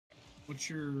What's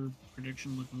your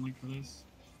prediction looking like for this?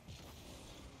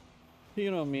 You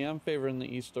know me, I'm favoring the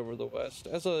East over the West.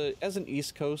 As an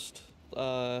East Coast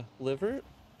liver,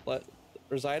 but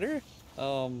resider,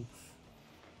 um,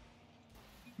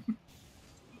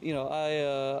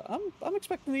 I'm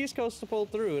expecting the East Coast to pull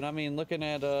through, and I mean, looking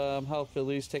at how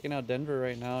Philly's taking out Denver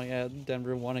right now, yeah,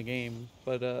 Denver won a game,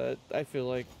 but I feel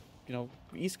like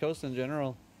East Coast in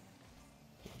general,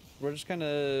 we're just kind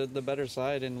of the better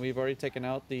side, and we've already taken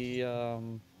out the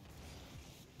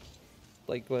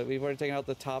we've already taken out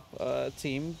the top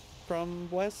team from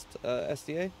West,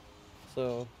 SDA.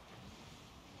 So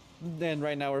then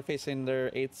right now we're facing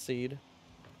their 8th seed.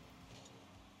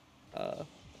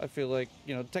 I feel like,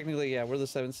 technically, yeah, we're the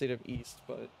 7th seed of East,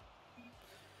 but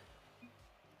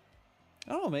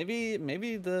I don't know,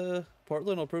 maybe the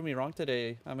Portland will prove me wrong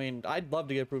today. I mean, I'd love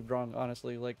to get proved wrong,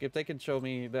 honestly. Like, if they can show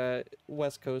me that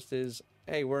West Coast is,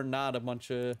 hey, we're not a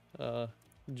bunch of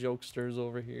jokesters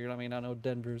over here. I mean, I know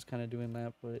Denver's kind of doing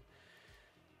that, but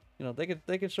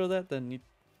they could show that, then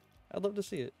I'd love to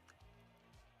see it.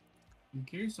 I'm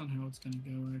curious on how it's going to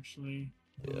go actually,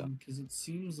 Yeah. because it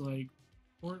seems like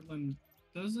Portland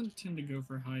doesn't tend to go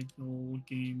for high goal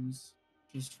games,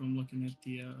 just from looking at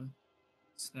the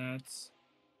stats.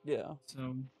 Yeah.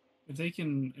 So if they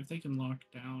can lock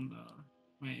down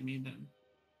Miami, then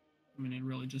I mean it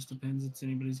really just depends. It's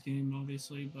anybody's game,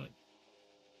 obviously, but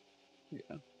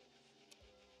Yeah.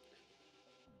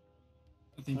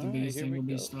 I think All the right, biggest here thing we will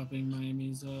be go. stopping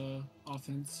Miami's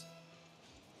offense.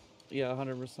 Yeah,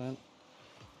 100%.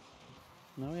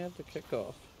 Now we have the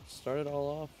kickoff. Start it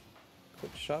all off.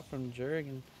 Quick shot from Jurg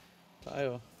and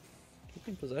Tayo.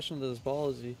 Keeping possession of this ball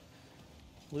as he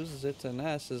loses it to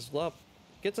Ness. His Lup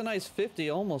gets a nice 50,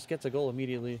 almost gets a goal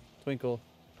immediately. Twinkle.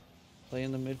 Play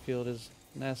in the midfield as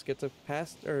Ness gets a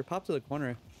pass, or pop to the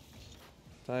corner.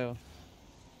 Tayo.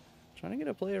 Trying to get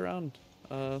a play around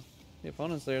the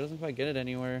opponents there. Doesn't quite get it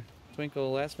anywhere.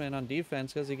 Twinkle, last man on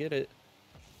defense. Does he get it?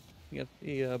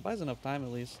 He buys enough time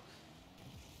at least.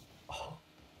 Oh,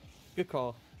 good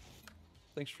call.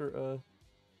 Thanks for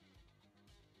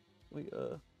we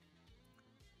there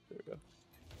we go.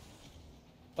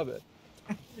 My bad.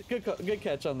 Good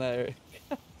catch on that, Eric.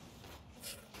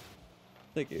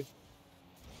 Thank you.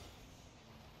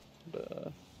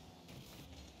 But,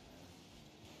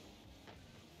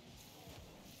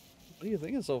 what are you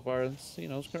thinking so far? It's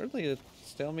currently a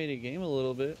stalemated game a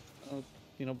little bit.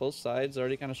 Both sides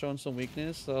already kind of showing some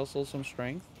weakness, also some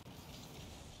strength.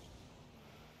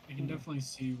 I can definitely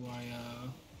see why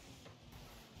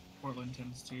Portland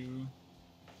tends to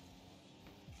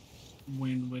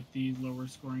win with the lower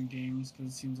scoring games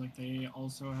because it seems like they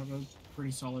also have a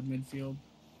pretty solid midfield.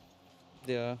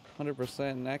 Yeah, 100%.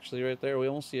 And actually, right there, we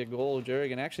almost see a goal.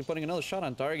 Jerrigan actually putting another shot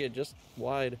on target, just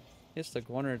wide. Hits the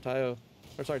corner. Tayo,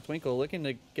 or sorry, Twinkle looking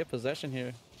to get possession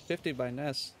here. 50 by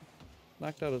Ness.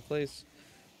 Knocked out of place.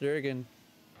 Jerrigan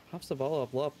pops the ball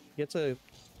up. Lup gets a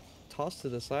toss to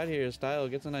the side here. Style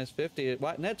gets a nice 50.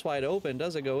 Net's wide open.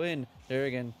 Does it go in?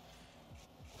 Jerrigan.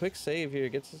 Quick save here.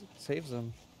 Saves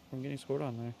them from getting scored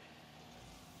on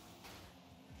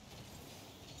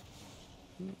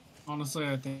there. Honestly,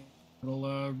 I think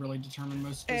it'll really determine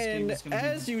most of this game. And It's going to be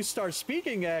as you start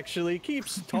speaking, actually,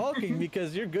 keeps talking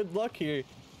because you're good luck here.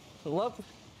 Luck,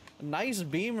 nice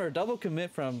beamer, double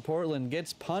commit from Portland,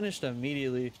 gets punished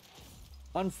immediately.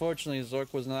 Unfortunately,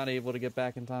 Zork was not able to get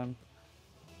back in time.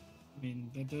 I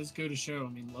mean, that does go to show. I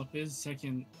mean, Lup is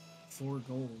second, 4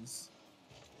 goals.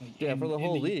 Like Yeah, for the in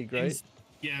whole the league, in, right?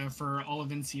 yeah, for all of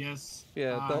NCS,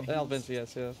 Yeah, Elvin's, he's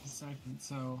yes, yeah. second.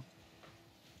 So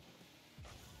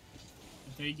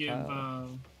if they give Uh,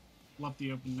 Lup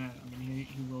the open net, I mean,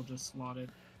 he will just slot it,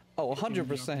 oh, given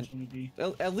the 100%. opportunity.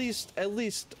 At least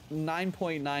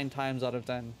 9.9 times out of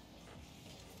 10.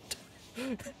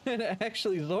 And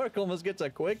actually, Zork almost gets a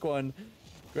quick one.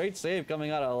 Great save coming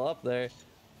out of Lup there.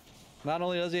 Not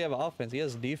only does he have offense, he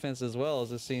has defense as well,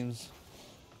 as it seems.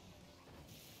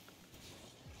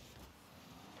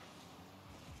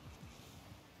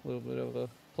 A little bit of a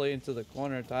play into the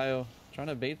corner. Tayo trying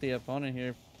to bait the opponent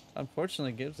here.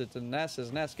 Unfortunately gives it to Ness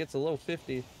as Ness gets a low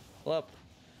 50. Lup.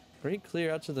 Great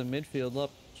clear out to the midfield.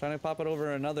 Lup trying to pop it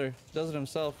over another. Does it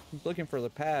himself. Looking for the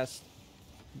pass.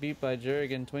 Beat by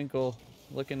Jurgen. Twinkle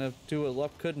looking to do what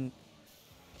Lup couldn't.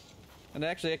 And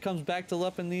actually it comes back to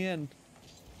Lup in the end.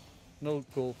 No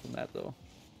goal from that though.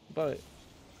 But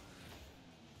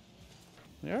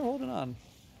they're holding on.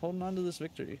 Holding on to this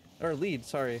victory. Or lead,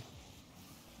 sorry.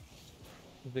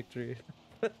 Victory.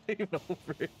 Even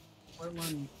over.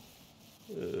 Portland,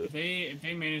 if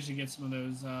they manage to get some of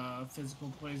those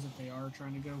physical plays that they are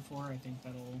trying to go for, I think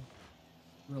that'll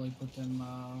really put them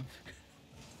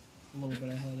a little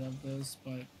bit ahead of this,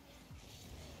 but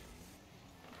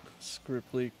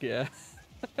Script leak, yeah.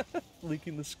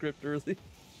 Leaking the script early.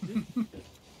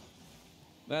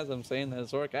 As I'm saying that,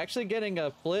 Zork actually getting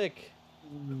a flick.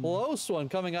 Close one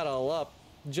coming out of Lup.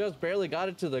 Just barely got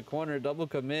it to the corner. Double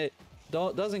commit.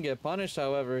 Doesn't get punished,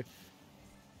 however.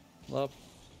 Lup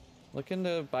looking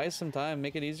to buy some time,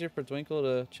 make it easier for Twinkle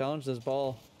to challenge this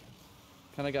ball.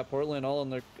 Kind of got Portland all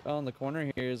on the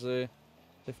corner here as they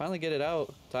finally get it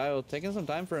out. Tayo taking some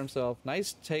time for himself.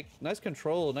 Nice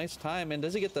control, nice time. And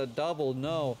does he get the double?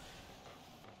 No.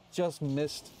 Just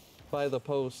missed by the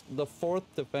post. The fourth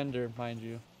defender, mind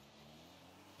you.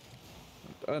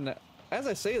 And as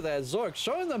I say that, Zork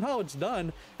showing them how it's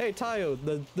done. Hey, Tayo,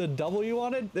 the double you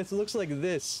wanted? This looks like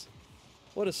this.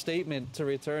 What a statement to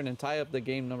return and tie up the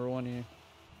game number 1 here.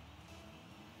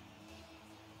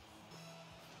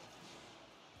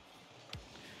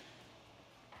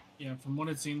 yeah, from what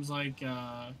it seems like,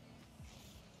 they're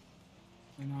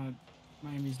not.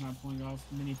 Miami's not pulling off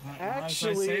many passes.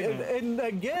 Actually, and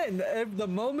again, the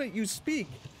moment you speak,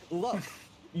 look,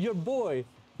 your boy,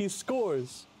 he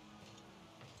scores.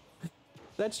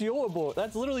 That's your boy.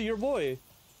 That's literally your boy.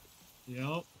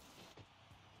 Yep.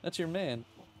 That's your man.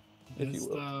 It's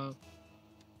the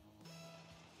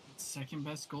second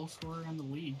best goal scorer in the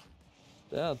league.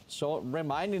 Yeah,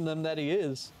 reminding them that he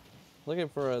is. Looking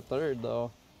for a third,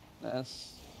 though.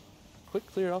 Yes. Quick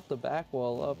clear off the back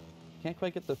wall up. Can't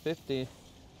quite get the 50.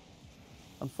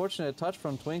 Unfortunate touch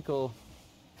from Twinkle.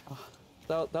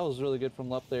 That was really good from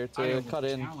Lup there to cut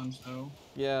in. Challenge, though.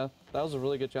 Yeah, that was a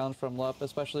really good challenge from Lup,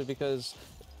 especially because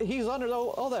he's under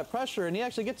all that pressure and he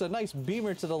actually gets a nice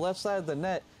beamer to the left side of the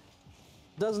net.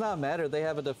 Does not matter. They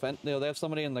have a defense. You know, they have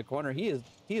somebody in the corner. He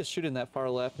is shooting that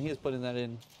far left and he is putting that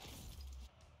in.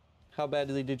 How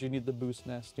badly did you need the boost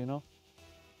nest? You know.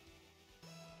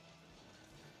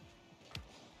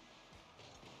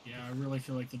 Yeah, I really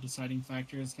feel like the deciding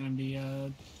factor is going to be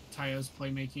Tayo's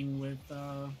playmaking with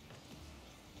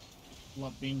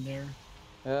Lup being there.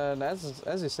 And as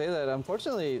you say that,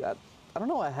 unfortunately, I don't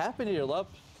know what happened to your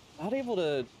Lup. Not able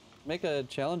to make a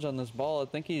challenge on this ball. I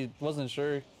think he wasn't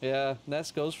sure. Yeah,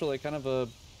 Ness goes for like kind of a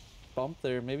bump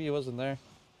there. Maybe he wasn't there.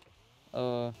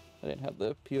 I didn't have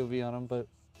the POV on him, but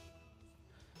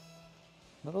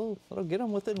that'll get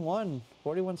him within 1.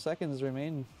 41 seconds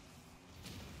remain.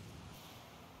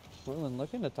 Portland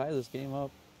looking to tie this game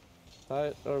up.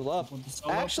 Lup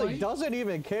actually doesn't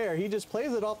even care. He just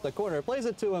plays it off the corner, plays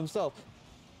it to himself.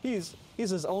 He's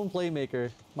his own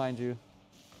playmaker, mind you.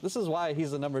 This is why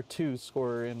he's the number 2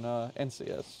 scorer in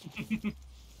NCS.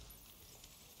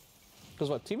 Because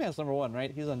what, T-Man's number 1,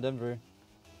 right? He's on Denver.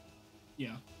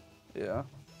 Yeah. Yeah.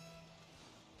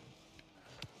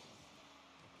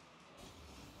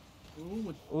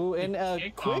 Ooh, and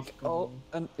a quick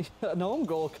an home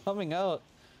goal coming out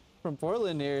from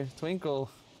Portland here.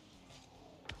 Twinkle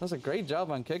does a great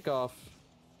job on kickoff.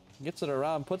 Gets it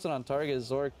around, puts it on target.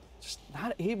 Zork just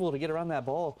not able to get around that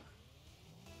ball.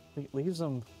 Leaves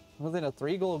them within a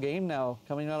 3-goal game now,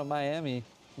 coming out of Miami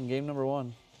in game number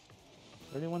 1.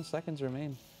 31 seconds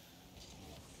remain.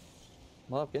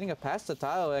 Well, getting a pass to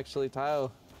Tayo, actually. Tayo.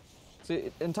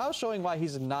 See, and Tayo's showing why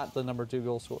he's not the number 2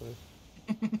 goal scorer.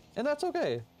 And that's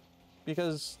okay.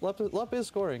 Because Lup is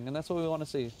scoring, and that's what we want to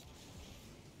see.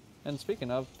 And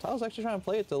speaking of, Tayo's actually trying to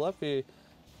play it to Luppy.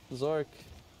 Zork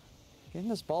getting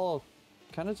this ball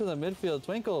kind of to the midfield.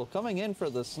 Twinkle coming in for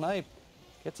the snipe.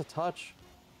 Gets a touch.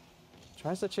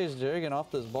 Tries to chase Jerrigan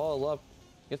off this ball. Lup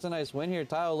gets a nice win here.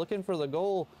 Tayo looking for the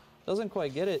goal. Doesn't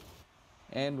quite get it.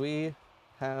 And we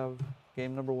have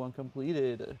game number 1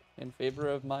 completed in favor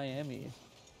of Miami.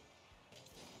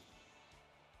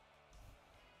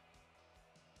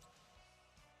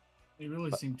 They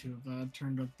really seem to have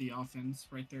turned up the offense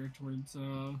right there towards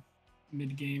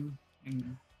mid-game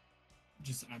and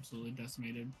just absolutely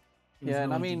decimated. Yeah,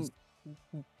 and I mean,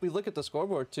 we look at the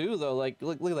scoreboard too, though. Like,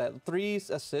 look at that. 3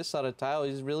 assists out of Tayo.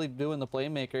 He's really doing the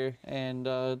playmaker. And,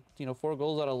 you know, 4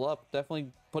 goals out of Lup.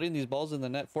 Definitely putting these balls in the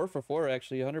net. 4 for 4,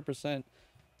 actually, 100%.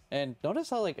 And notice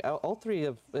how, like, all 3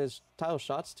 of his Tayo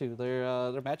shots, too.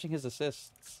 They're matching his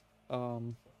assists.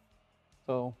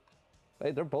 So,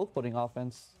 hey, they're both putting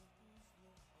offense.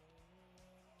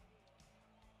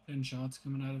 10 shots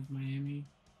coming out of Miami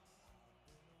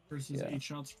versus 8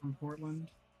 shots from Portland.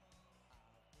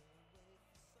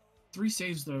 3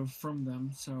 saves, though, from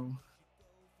them, so...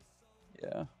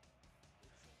 Yeah.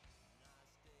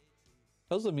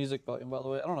 How's the music volume, by the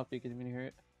way? I don't know if you can even hear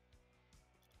it.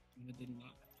 It did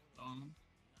not.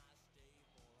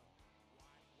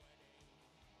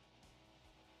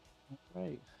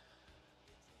 Alright.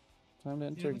 Time to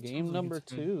enter game number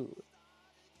 2.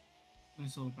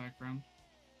 Nice little background.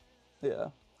 Yeah,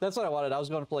 that's what I wanted. I was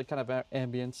going for like kind of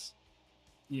ambience.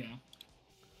 Yeah.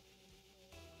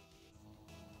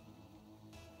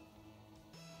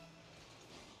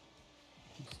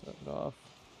 Start it off.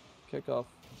 Kickoff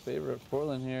favorite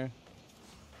Portland here.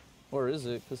 Or is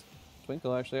it? Because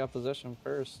Twinkle actually got possession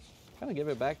first. Kind of give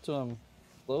it back to him.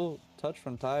 Low touch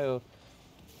from Tayo.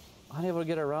 Unable to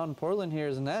get around Portland here.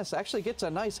 As Ness actually gets a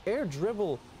nice air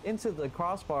dribble into the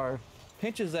crossbar.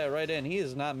 Pinches that right in. He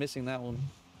is not missing that one.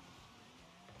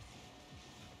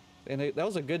 And that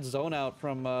was a good zone out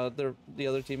from the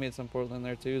other teammates on Portland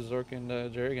there too, Zork and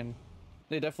Jerrigan.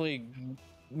 They definitely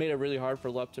made it really hard for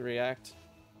Lup to react.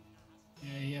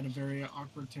 Yeah, he had a very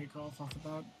awkward takeoff off the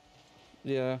bat.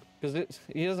 Yeah, because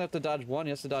he doesn't have to dodge one,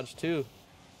 he has to dodge two.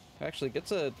 Actually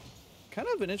gets a kind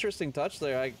of an interesting touch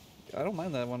there. I don't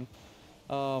mind that one.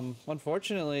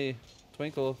 Unfortunately,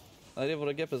 Twinkle not able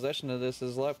to get possession of this.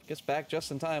 His Lup gets back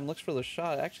just in time, looks for the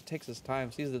shot, actually takes his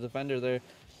time, sees the defender there,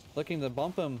 looking to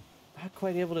bump him. Not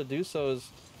quite able to do so as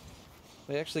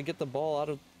they actually get the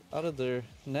ball out of their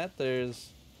net. There's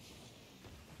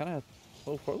kind of,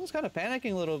 well, Portland's kind of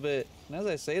panicking a little bit. And as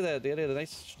I say that, they had a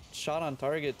nice shot on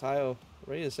target. Tayo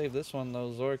ready to save this one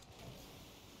though. Zork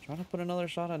trying to put another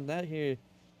shot on net here.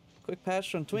 Quick pass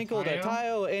from Twinkle to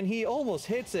Tayo, and he almost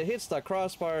hits it. Hits the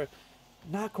crossbar,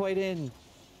 not quite in.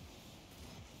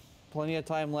 Plenty of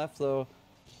time left though.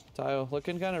 Tayo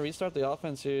looking to kind of restart the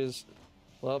offense here.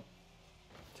 Well,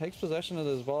 takes possession of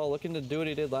this ball, looking to do what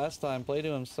he did last time, play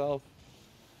to himself.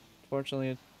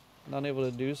 Fortunately, not able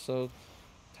to do so.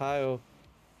 Tayo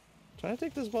trying to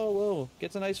take this ball low,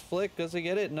 gets a nice flick. Does he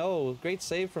get it? No. Great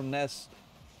save from Ness.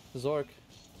 Zork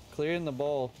clearing the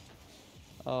ball.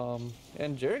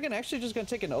 And Jerrigan actually just gonna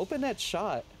take an open net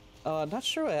shot. Not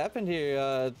sure what happened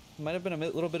here. Might have been a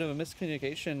little bit of a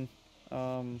miscommunication.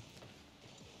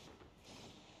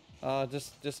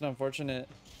 Just an unfortunate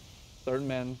third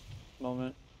man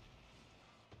moment.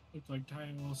 Looked like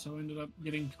Tayo also ended up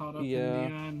getting caught up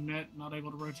in the net, not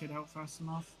able to rotate out fast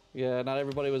enough. Yeah, not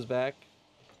everybody was back.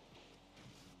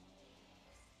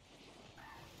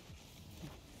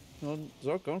 Well,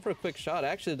 Zork going for a quick shot.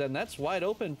 Actually, the net's wide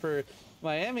open for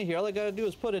Miami here. All I gotta do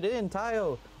is put it in.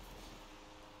 Tayo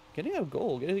getting a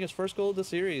goal, getting his first goal of the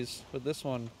series with this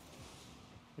one.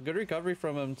 A good recovery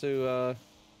from him to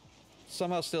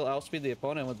somehow still outspeed the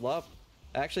opponent with Lup.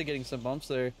 Actually getting some bumps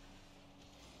there.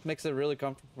 Makes it really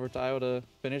comfortable for Tayo to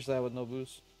finish that with no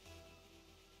boost.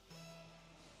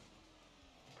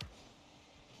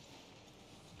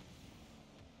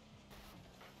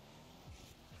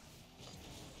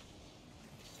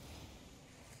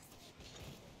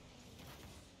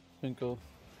 Twinkle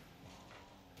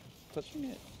touching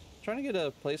it, trying to get a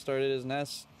play started. As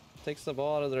Ness takes the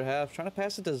ball out of their half, trying to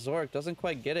pass it to Zork, doesn't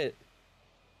quite get it.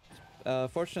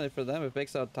 Fortunately for them, it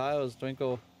fakes out Tayo's.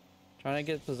 Twinkle trying to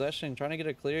get possession, trying to get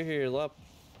a clear here. Lup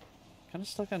kind of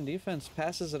stuck on defense,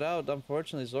 passes it out.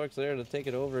 Unfortunately, Zork's there to take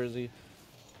it over as he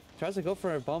tries to go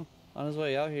for a bump on his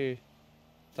way out here.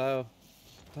 Tayo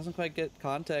doesn't quite get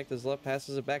contact as Lup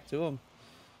passes it back to him.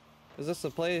 Is this the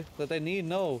play that they need?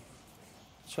 No.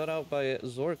 Shut out by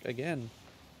Zork again.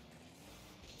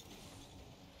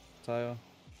 Tayo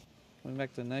coming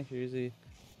back to the net here. He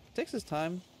takes his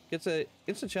time. Gets a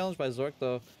instant challenge by Zork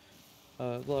though.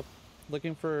 Lup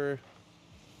looking for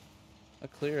a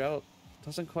clear out.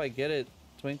 Doesn't quite get it.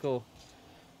 Twinkle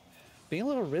being a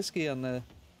little risky on the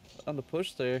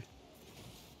push there.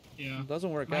 Yeah.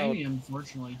 Doesn't work Miami, out.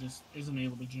 unfortunately, just isn't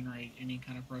able to generate any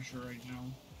kind of pressure right now.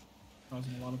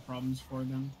 Causing a lot of problems for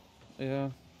them. Yeah.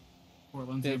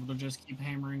 Portland's able to just keep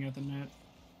hammering at the net.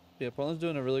 Yeah, Portland's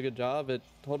doing a really good job at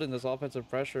holding this offensive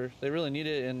pressure. They really need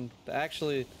it, and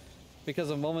actually, because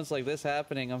of moments like this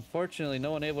happening, unfortunately,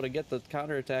 no one able to get the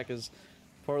counterattack as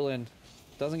Portland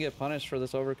doesn't get punished for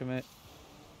this overcommit.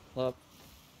 Lup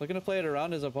looking to play it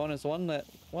around his opponents. One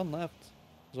left.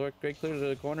 Zork, great clear to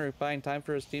the corner, buying time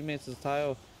for his teammates as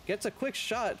Tayo gets a quick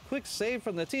shot, quick save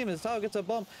from the team as Tayo gets a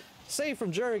bump. Save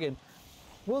from Jerrigan.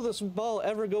 Will this ball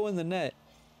ever go in the net?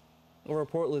 Or will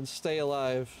Portland stay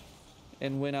alive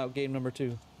and win out game number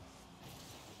 2?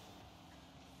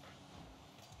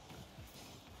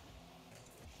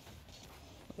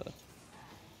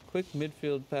 Quick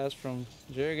midfield pass from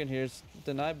Jerrigan here. It's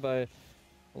denied by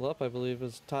Lup, I believe,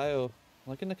 as Tayo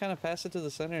looking to kind of pass it to the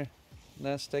center.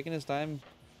 Ness taking his time.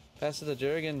 Pass it to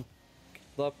Jerrigan.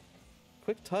 Lup,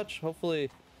 quick touch. Hopefully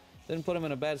didn't put him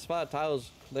in a bad spot. Tayo's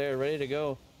there, ready to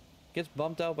go. Gets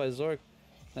bumped out by Zork.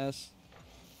 Ness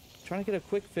trying to get a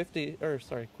quick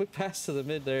quick pass to the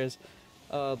mid there is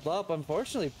Lup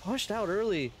unfortunately pushed out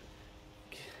early.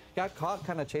 Got caught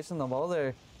kind of chasing the ball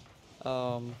there.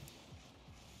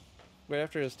 right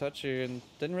after his touch here and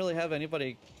didn't really have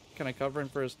anybody kind of covering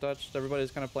for his touch.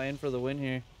 Everybody's kind of playing for the win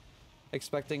here,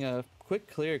 expecting a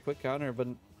quick clear, quick counter, but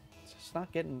it's just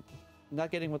not getting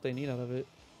what they need out of it.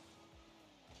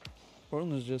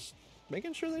 Portland is just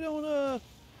making sure they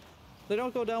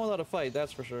don't go down without a fight.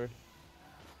 That's for sure.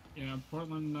 Yeah,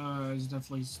 Portland is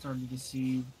definitely starting to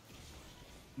see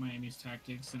Miami's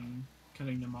tactics and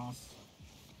cutting them off.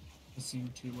 It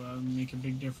seemed to make a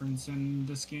big difference in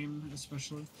this game,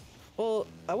 especially. Well,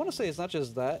 I want to say it's not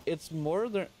just that. It's more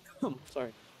their.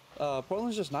 Sorry.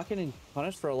 Portland's just not getting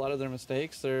punished for a lot of their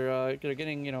mistakes. They're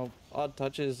getting, you know, odd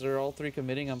touches. They're all three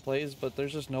committing on plays, but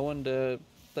there's just no one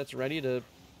that's ready to,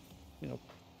 you know,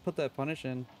 put that punish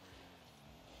in.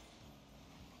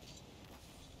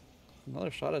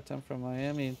 Another shot attempt from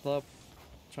Miami. Love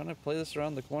trying to play this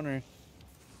around the corner.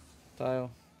 Tile.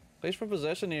 Plays for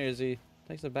possession here as he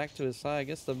takes it back to his side.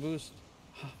 Gets the boost.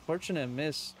 Fortunate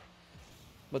miss.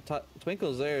 But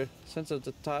Twinkle's there. Sends it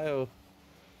to Tayo.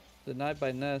 Denied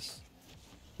by Ness.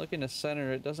 Looking to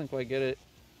center it. Doesn't quite get it.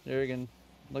 Jurgen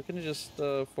looking to just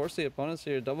force the opponents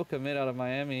here. Double commit out of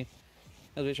Miami.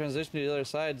 As we transition to the other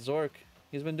side, Zork.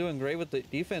 He's been doing great with the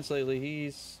defense lately.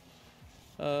 He's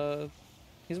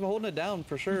been holding it down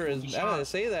for sure. Now that I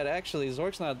say that, actually,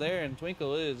 Zork's not there and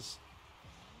Twinkle is.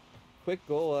 Quick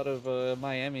goal out of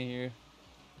Miami here.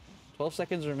 12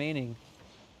 seconds remaining.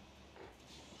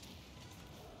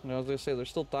 I was gonna say, there's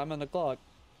still time on the clock.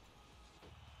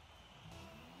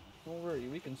 Don't worry,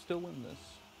 we can still win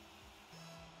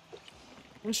this.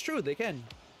 It's true, they can.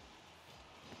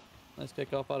 Nice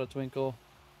kickoff out of Twinkle.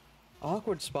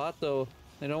 Awkward spot though.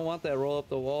 They don't want that roll up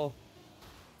the wall.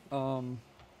 A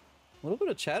little bit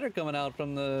of chatter coming out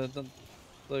from the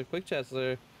quick chats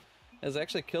there. Has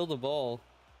actually killed the ball.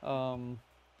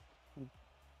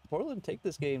 Portland take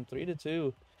this game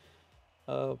 3-2.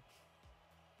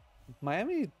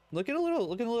 Miami looking a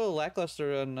little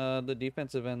lackluster on the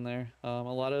defensive end there. A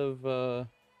lot of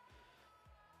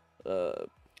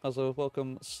also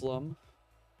welcome Slum.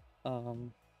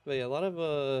 But yeah, a lot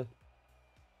of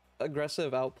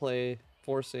aggressive outplay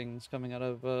forcings coming out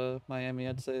of Miami,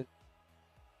 I'd say.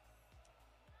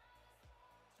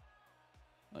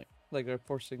 Like they're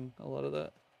forcing a lot of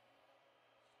that.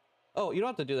 Oh, you don't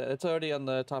have to do that. It's already on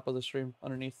the top of the stream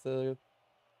underneath the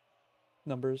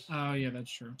numbers. Oh, yeah,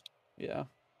 that's true. Yeah.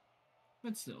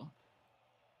 But still.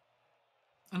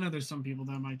 I know there's some people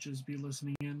that might just be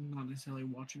listening in, not necessarily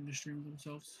watching the stream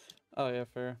themselves. Oh, yeah,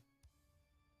 fair.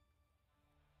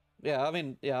 Yeah, I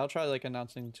mean, yeah, I'll try, like,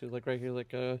 announcing, too, like, right here,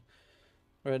 like, right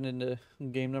into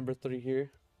game number 3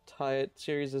 here.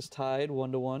 Series is tied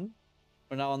 1-1.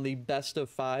 We're now on the best of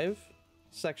 5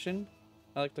 section,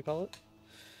 I like to call it.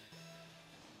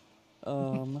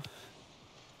 Yeah,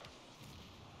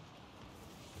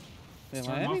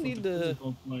 Miami need to.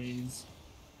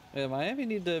 Yeah, Miami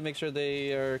need to make sure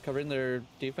they are covering their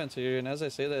defense here. And as I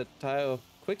say that, Tayo,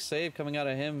 quick save coming out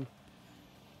of him.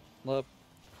 Look,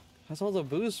 has all the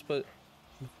boost, but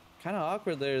kind of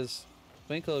awkward there as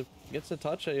Winkle gets a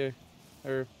touch here,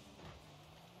 or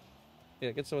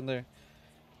yeah, gets one there.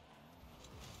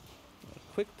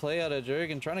 Quick play out of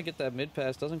Jurgen, trying to get that mid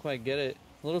pass, doesn't quite get it.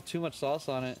 A little too much sauce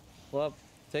on it. Love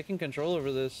taking control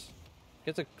over this.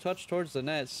 Gets a touch towards the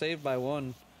net, saved by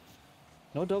one.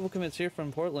 No double commits here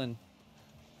from Portland.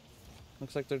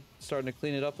 Looks like they're starting to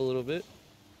clean it up a little bit.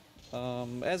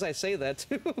 As I say that,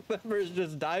 two members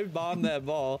just dive bomb that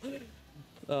ball.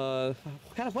 Kind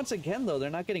of once again though, they're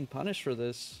not getting punished for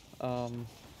this.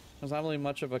 There's not really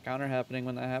much of a counter happening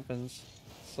when that happens.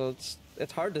 So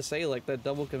it's hard to say like that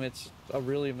double commit's a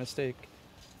really mistake.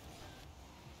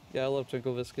 Yeah, I love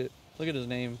Twinkle Biscuit. Look at his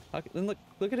name. Then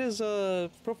look at his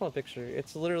profile picture.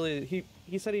 It's literally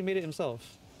he said he made it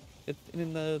himself.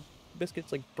 In the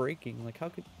biscuit's like breaking. Like how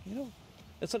could you know?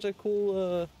 It's such a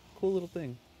cool little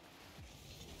thing.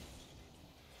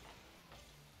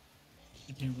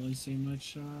 I can't really say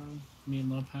much. Me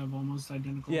and Love have almost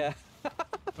identical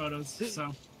photos.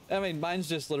 So I mean, mine's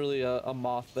just literally a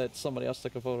moth that somebody else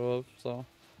took a photo of. So.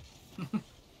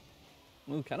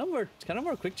 Ooh, kind of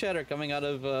more quick chatter coming out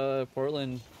of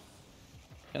Portland.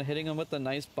 Kind of hitting them with the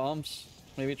nice bumps.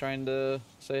 Maybe trying to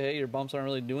say, hey, your bumps aren't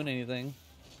really doing anything.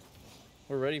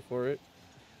 We're ready for it.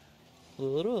 A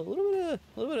little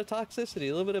bit of toxicity,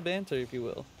 a little bit of banter, if you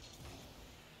will.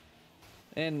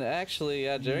 And actually,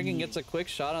 yeah, Jurgen gets a quick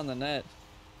shot on the net.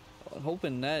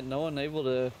 Hoping net, no one able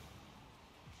to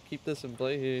keep this in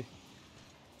play here.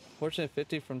 Fortunate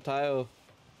 50 from Tayo.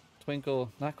 Twinkle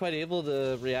not quite able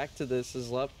to react to this as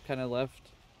Lep kind of left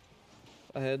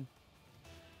ahead.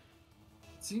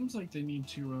 It seems like they need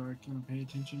to kind of pay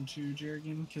attention to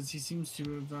Jurgen because he seems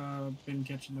to have been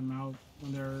catching them out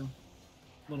when they're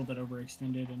little bit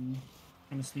overextended and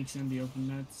kind of sneaks in the open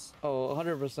nets. Oh,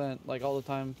 100%, like all the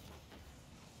time.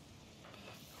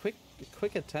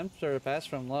 Quick attempt or a pass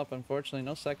from Lup. Unfortunately,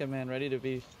 no second man ready to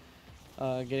be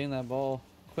getting that ball.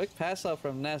 Quick pass out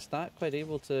from Ness, not quite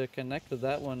able to connect with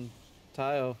that one.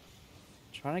 Tayo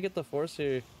trying to get the force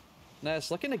here.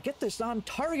 Ness looking to get this on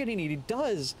target, and he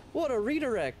does. What a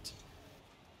redirect.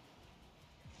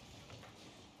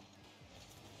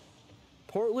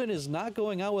 Portland is not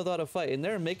going out without a fight, and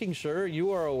they're making sure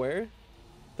you are aware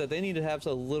that they need to have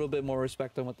a little bit more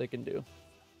respect on what they can do.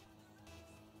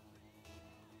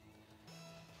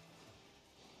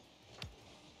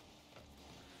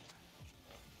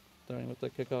 Starting with the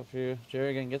kickoff here.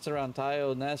 Jerrigan gets around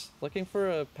Tayo. Ness looking for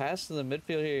a pass to the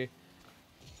midfield here.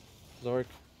 Zork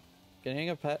getting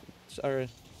a pat, or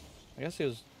I guess he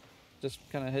was just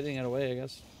kind of hitting it away, I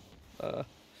guess. I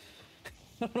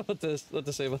don't know what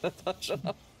to say about that touch.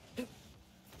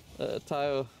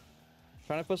 Tayo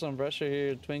trying to put some pressure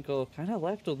here. Twinkle kind of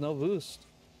left with no boost.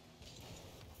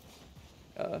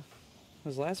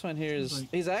 His last one here is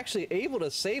he's actually able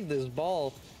to save this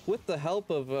ball with the help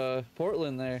of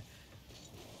Portland there.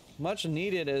 Much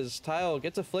needed as Tayo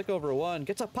gets a flick over one,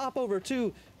 gets a pop over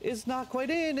two, is not quite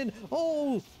in, and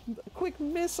oh, quick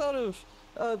miss out of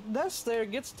Ness there,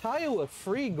 gets Tayo a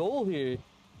free goal here.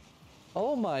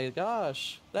 Oh my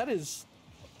gosh, that is,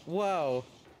 wow.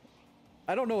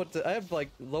 I don't know what to, I have like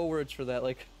low words for that,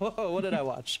 like, whoa, what did I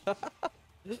watch?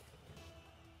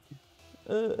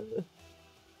 That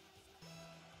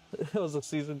was a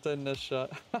season 10 Ness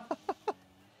shot.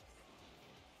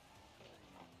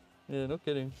 Yeah, no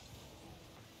kidding.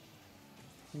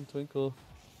 And Twinkle,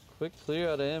 quick clear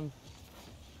out of him.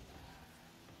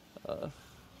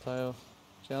 Tayo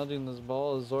challenging this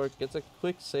ball. Zork gets a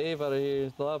quick save out of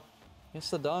here. Lup gets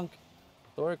the dunk.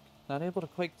 Zork not able to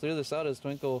quite clear this out as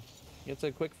Twinkle gets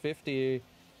a quick 50.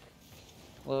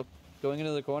 Lup going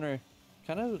into the corner.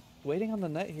 Kind of waiting on the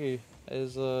net here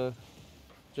as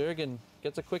Jerrigan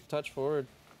gets a quick touch forward.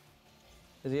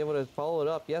 Is he able to follow it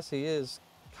up? Yes, he is.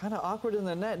 Kind of awkward in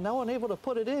the net. No one able to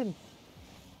put it in.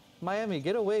 Miami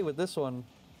get away with this one.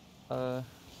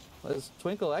 As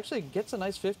Twinkle actually gets a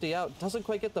nice 50 out. Doesn't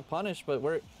quite get the punish, but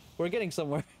we're getting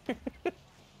somewhere.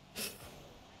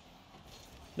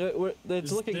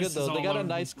 It's looking good though. They got a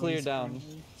nice clear down.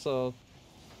 So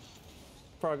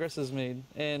progress is made.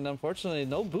 And unfortunately,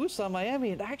 no boost on Miami.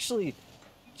 And actually,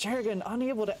 Jerrigan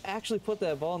unable to actually put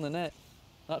that ball in the net.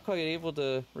 Not quite able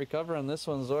to recover on this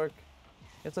one. Zork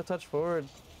gets a touch forward.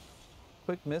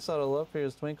 Quick miss out of Lup here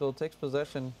as Twinkle takes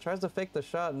possession. Tries to fake the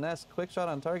shot. Ness, quick shot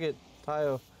on target.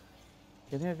 Tayo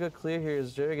getting a good clear here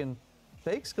as Jerrigan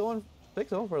fakes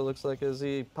over it, looks like, as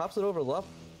he pops it over Lup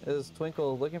as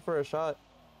Twinkle looking for a shot.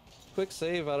 Quick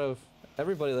save out of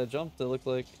everybody that jumped, it looked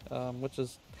like, which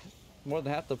is more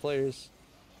than half the players.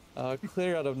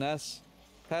 Clear out of Ness.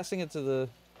 Passing it to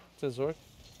Zork.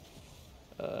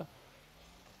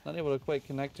 Not able to quite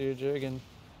connect here, Jerrigan.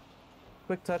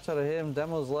 Quick touch out of him.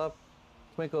 Demos Lup.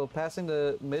 Twinkle passing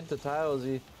to mid to Tayo as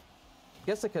he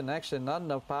gets the connection. Not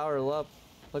enough power. Lup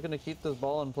looking to keep this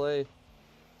ball in play.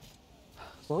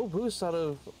 Low boost out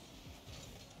of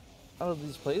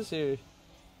these plays here.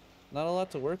 Not a lot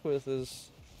to work with. Is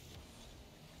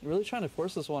really trying to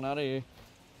force this one out of here.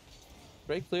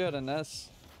 Great clear out of Ness.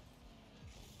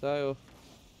 Tayo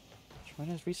trying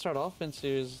to restart offense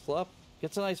here. Is Lup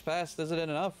gets a nice pass. Isn't it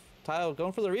enough? Tayo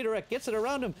going for the redirect. Gets it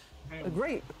around him. A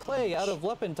great play out of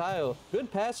Lup and Tayo.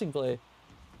 Good passing play.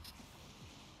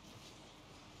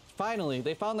 Finally,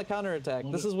 they found the counterattack.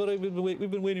 This is what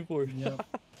we've been waiting for. Yep.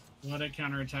 What a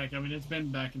counterattack. I mean, it's been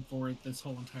back and forth this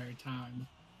whole entire time.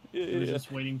 We're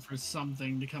just waiting for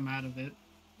something to come out of it.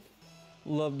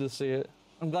 Love to see it.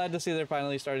 I'm glad to see they're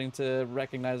finally starting to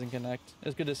recognize and connect.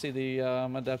 It's good to see the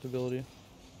adaptability.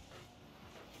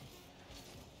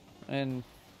 And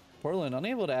Portland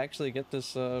unable to actually get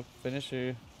this finish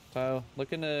here. Tayo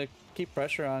looking to keep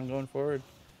pressure on going forward.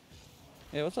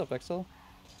 Yeah, what's up, XL?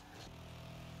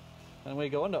 And we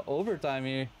go into overtime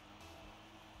here.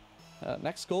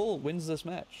 Next goal wins this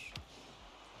match.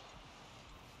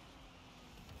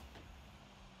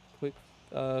 Quick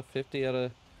 50 out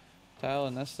of Tayo,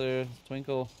 and that's there.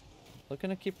 Twinkle looking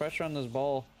to keep pressure on this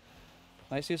ball.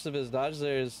 Nice use of his dodge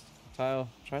there as Tayo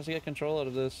tries to get control out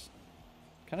of this.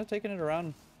 Kind of taking it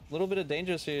around. A little bit of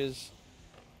dangerous here is,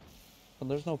 but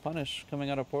there's no punish coming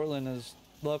out of Portland as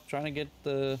Lup trying to get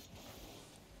the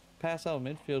pass out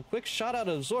midfield. Quick shot out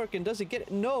of Zork, and does he get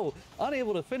it? No!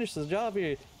 Unable to finish the job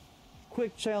here.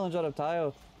 Quick challenge out of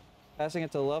Tayo. Passing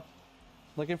it to Lup.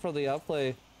 Looking for the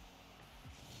outplay.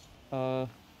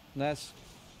 Ness.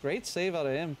 Great save out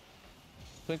of him.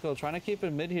 Twinkle trying to keep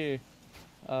it mid here.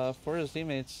 for his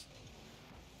teammates.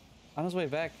 On his way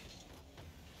back.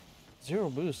 Zero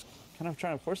boost. Kind of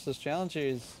trying to force this challenge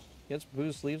here. He gets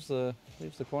boost, leaves the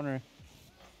corner.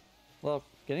 Well,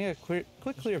 getting a quick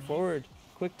clear forward.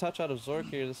 Quick touch out of Zork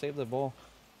here to save the ball.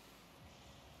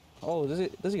 Oh,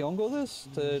 does he own goal this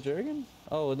to Jurgen?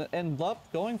 Oh, and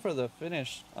Lup going for the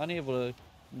finish. Unable to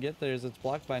get there as it's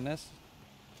blocked by Ness.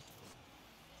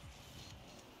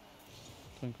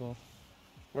 Twinkle.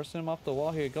 Forcing him off the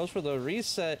wall here. Goes for the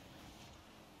reset.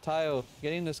 Tayo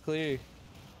getting this clear.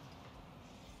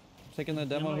 Taking the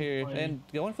demo here and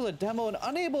going for the demo and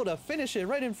unable to finish it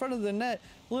right in front of the net.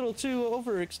 A little too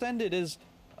overextended is...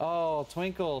 Oh,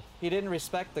 Twinkle. He didn't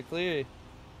respect the clear.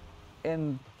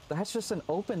 And that's just an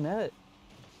open net.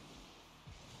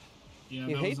 Yeah,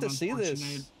 you hate to see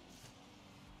this.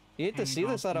 You hate to see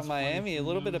this out of Miami. A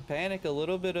little bit of panic, a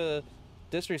little bit of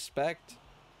disrespect,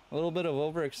 a little bit of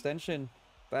overextension.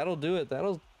 That'll do it.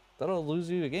 That'll lose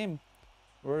you a game.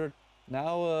 We're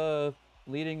now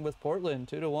leading with Portland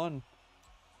 2-1.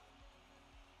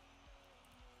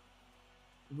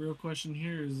 The real question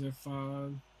here is if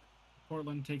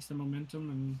Portland takes the momentum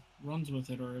and runs with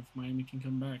it, or if Miami can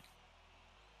come back.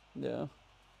 Yeah.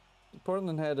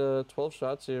 Portland had 12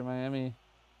 shots here. Miami,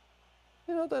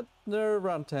 you know, that they're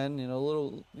around 10, you know, a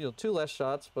little, you know, 2 less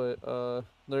shots, but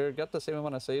they're got the same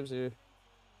amount of saves here.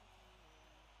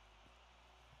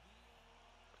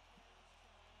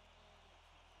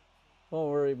 Don't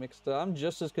worry, Mixed. I'm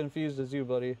just as confused as you,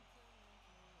 buddy.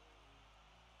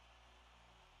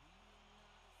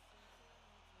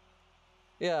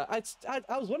 Yeah, I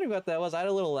was wondering what that was. I had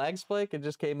a little lag spike. It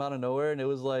just came out of nowhere, and it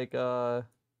was like, I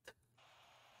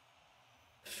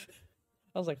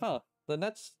was like, huh, the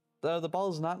net's, the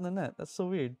ball is not in the net. That's so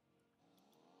weird.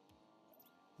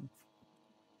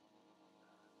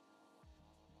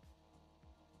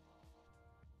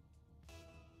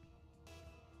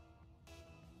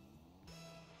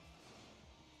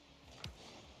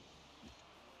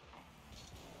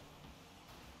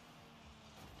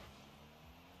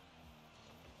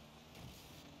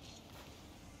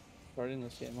 Starting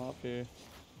this game off here.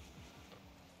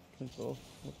 Control.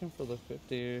 Looking for the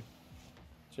 50 here.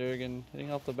 Jurgen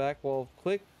hitting off the back wall.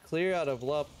 Quick clear out of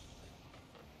Lup.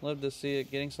 Love to see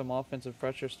it getting some offensive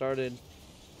pressure started.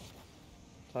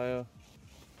 Tayo.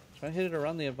 Trying to hit it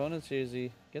around the opponent's here as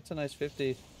he gets a nice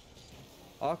 50.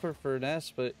 Awkward for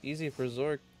Ness, but easy for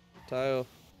Zork. Tayo.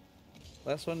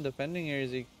 Last one defending here as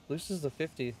he loses the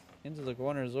 50 into the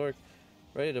corner. Zork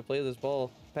ready to play this ball.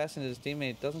 Passing to his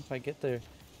teammate. Doesn't quite get there.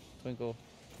 Twinkle.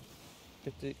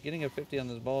 50, getting a 50 on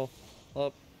this ball.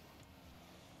 Up.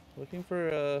 Looking for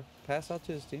a pass out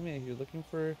to his teammate. You're looking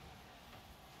for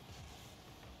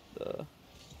the...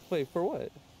 Wait, for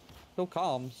what? No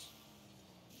comms.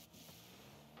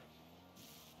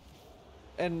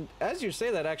 And as you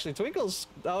say that, actually, Twinkle's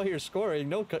out here scoring.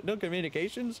 No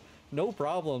communications, no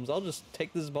problems. I'll just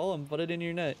take this ball and put it in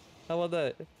your net. How about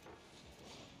that?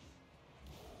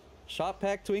 Shot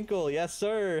pack Twinkle, yes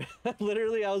sir.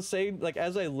 Literally, I was saying, like,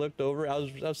 as I looked over, I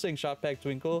was saying shot pack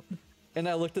Twinkle, and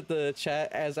I looked at the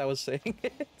chat as I was saying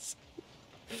it.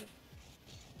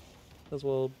 As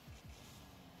well.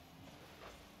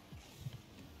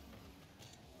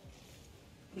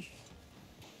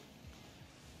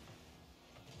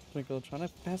 Twinkle trying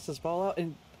to pass this ball out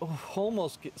and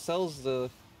almost sells the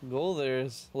goal there.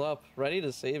 Is Lup ready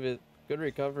to save it. Good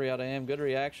recovery out of him. Good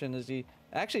reaction as he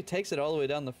actually takes it all the way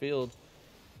down the field.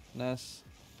 Ness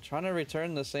trying to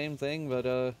return the same thing,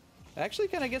 but actually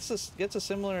kind of gets a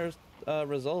similar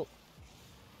result.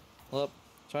 Lup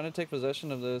trying to take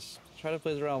possession of this. Try to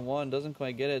play around one. Doesn't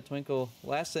quite get it. Twinkle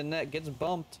last in net. Gets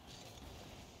bumped.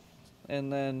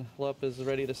 And then Lup is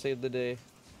ready to save the day.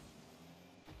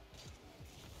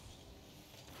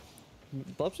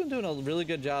 Lup's been doing a really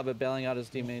good job at bailing out his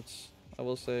teammates, I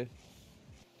will say.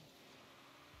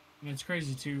 And it's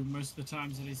crazy too. Most of the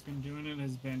times that he's been doing it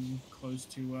has been close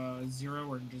to 0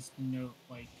 or just no,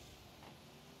 like,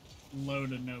 low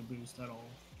to no boost at all.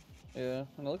 Yeah,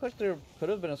 and it looked like there could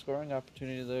have been a scoring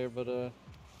opportunity there, but a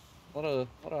lot of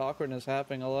awkwardness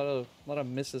happening, a lot of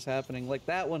misses happening, like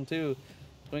that one too.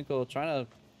 Twinkle trying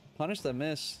to punish the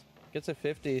miss, gets a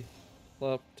 50.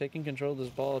 Lup taking control of this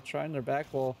ball, trying their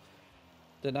back wall.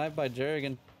 Denied by Jarrig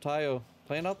and Tayo.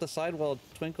 Playing out the sidewall.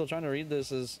 Twinkle trying to read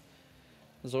this as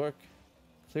Zork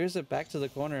clears it back to the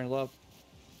corner. Lup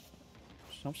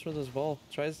jumps for this ball.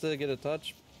 Tries to get a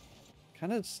touch.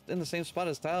 Kind of in the same spot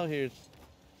as Tayo here.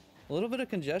 A little bit of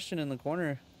congestion in the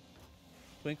corner.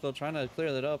 Twinkle trying to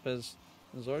clear that up as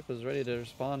Zork was ready to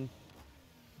respond.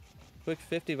 Quick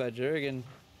 50 by Jarrig and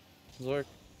Zork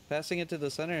passing it to the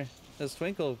center as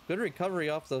Twinkle. Good recovery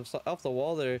off the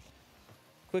wall there.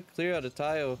 quick clear out of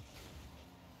Tayo.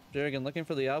 Jerrigan looking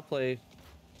for the outplay.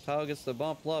 Tayo gets the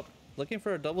bump. Lup looking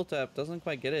for a double tap. Doesn't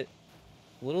quite get it.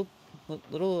 Little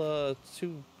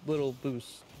too little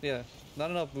boost. Yeah, not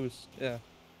enough boost. Yeah.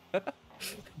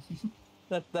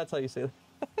 That's how you say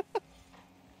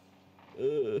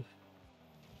that.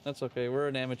 That's okay. We're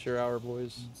an amateur hour,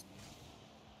 boys.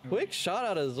 Quick shot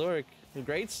out of Zork.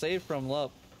 Great save from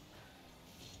Lup.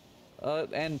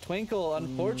 And Twinkle,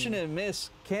 unfortunate miss.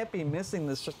 Can't be missing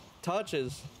this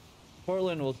touches.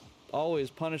 Portland will always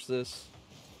punish this.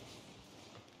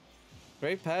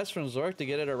 Great pass from Zork to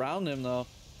get it around him, though.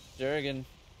 Jerrigan,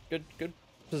 good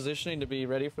positioning to be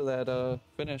ready for that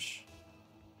finish.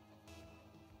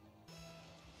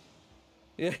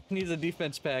 Yeah, needs a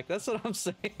defense pack. That's what I'm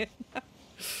saying.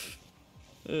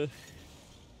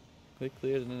 Quick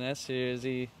clear to the nest here as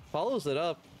he follows it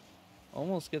up.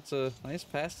 Almost gets a nice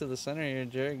pass to the center here.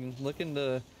 Jerrigan looking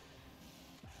to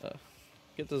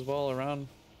get this ball around.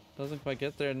 Doesn't quite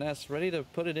get there. Ness ready to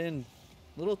put it in.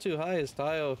 A little too high as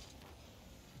Tayo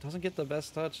doesn't get the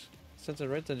best touch. Sends it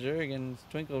right to Jerrigan.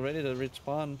 Twinkle ready to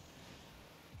respawn.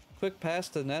 Quick pass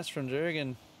to Ness from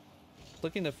Jerrigan.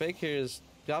 Looking to fake here is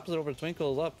the opposite over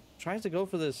Twinkle. Up. Tries to go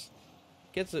for this.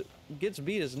 Gets it. Gets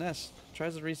beat as Ness.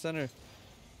 Tries to recenter.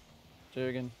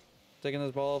 Jerrigan taking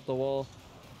this ball off the wall.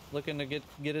 Looking to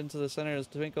get into the center as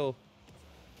Twinkle.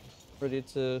 Ready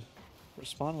to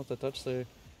respond with the touch there.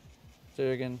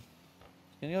 Jerrigan.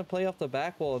 He's gonna play off the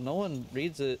back wall. No one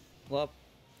reads it. Up.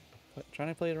 Trying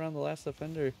to play it around the last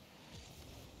defender.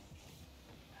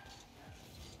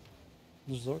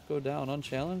 Zork go down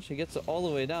unchallenged. He gets it all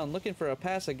the way down. Looking for a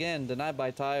pass again. Denied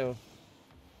by Tayo.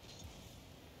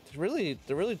 They're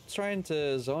really trying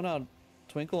to zone out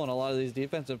Twinkle on a lot of these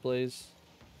defensive plays.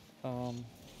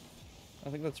 I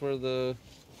think that's where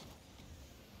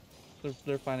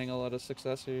they're finding a lot of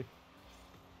success here.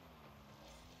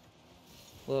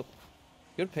 Look,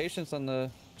 good patience on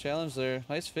the challenge there.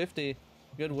 Nice 50.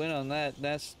 Good win on that.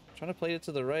 Ness trying to play it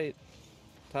to the right.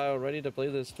 Tayo ready to play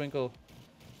this. Twinkle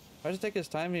tries to take his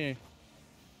time here.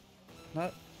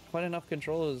 Not quite enough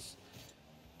control as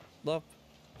Lup.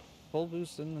 Full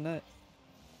boost in the net.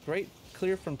 Great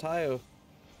clear from Tayo.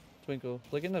 Twinkle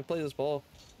looking to play this ball.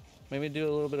 Maybe do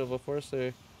a little bit of a force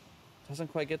there. Doesn't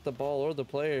quite get the ball or the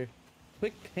player.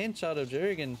 Quick pinch out of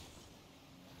Jerrigan.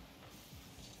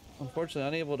 Unfortunately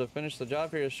unable to finish the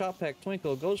job here. Shot pack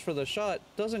Twinkle goes for the shot.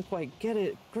 Doesn't quite get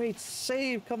it. Great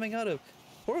save coming out of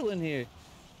Portland here.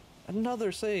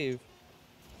 Another save.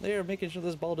 They are making sure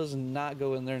this ball does not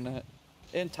go in their net.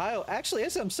 And Tayo, actually,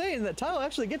 as I'm saying, that Tayo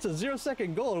actually gets a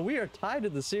 0-second goal, and we are tied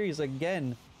in the series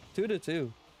again,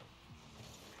 2-2.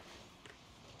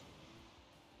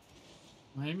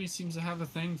 Miami seems to have a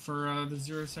thing for the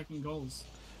 0-second goals.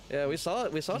 Yeah, we saw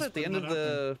it. We saw it at the end of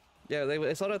the. Yeah,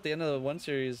 they saw it at the end of the one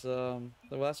series. The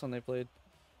last one they played.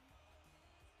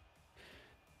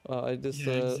 I just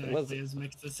yeah, exactly as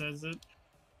Mixa says it.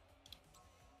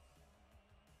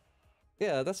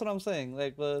 Yeah, that's what I'm saying.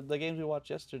 Like the games we watched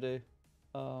yesterday.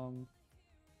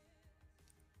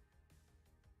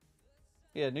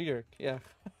 Yeah, New York. Yeah.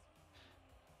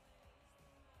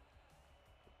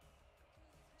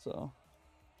 So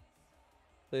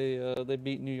they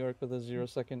beat New York with a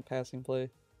 0-second passing play,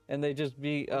 and they just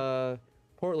beat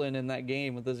Portland in that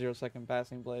game with a 0-second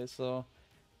passing play. So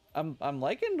I'm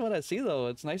liking what I see though.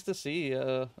 It's nice to see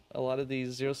a lot of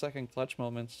these 0-second clutch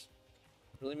moments.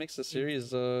 Really makes the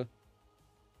series a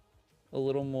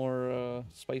little more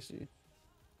spicy.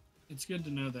 It's good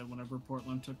to know that whenever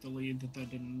Portland took the lead, that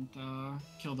didn't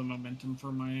kill the momentum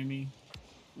for Miami.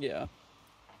 Yeah.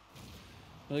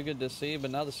 Really good to see,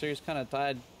 but now the series kind of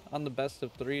tied on the best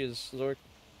of three as Zork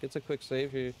gets a quick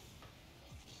save here.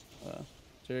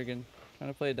 Jerrigan trying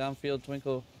to play it downfield.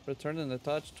 Twinkle returning the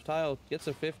touch. Tayo gets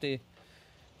a 50.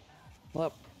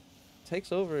 Lup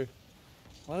takes over.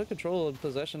 A lot of control and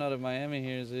possession out of Miami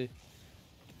here as they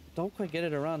don't quite get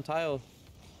it around. Tayo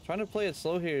trying to play it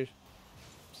slow here.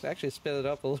 Actually sped it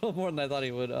up a little more than I thought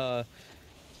he would.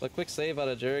 But quick save out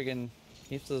of Jerrigan.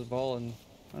 Keeps his ball in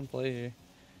play here.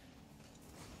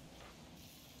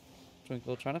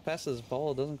 Twinkle trying to pass his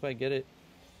ball. Doesn't quite get it.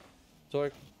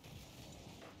 Zork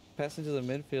passing to the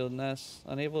midfield. Ness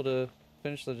unable to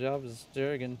finish the job as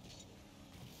Jerrigan.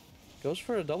 Goes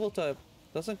for a double tap.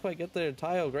 Doesn't quite get there.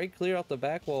 Tayo, great clear off the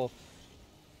back wall.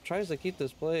 Tries to keep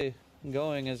this play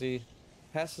going as he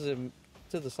passes him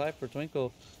to the side for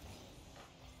Twinkle.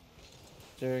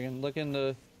 Jerrigan looking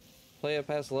to play it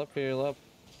past Lup here. Lup,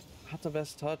 not the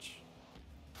best touch.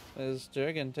 As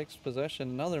Jerrigan takes possession.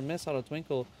 Another miss out of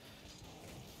Twinkle.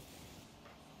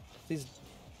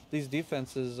 These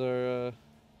defenses are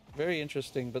very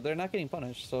interesting, but they're not getting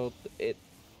punished. So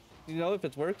you know, if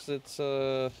it works, it's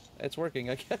working,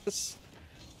 I guess.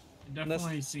 It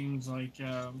definitely seems like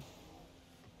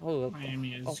Oh,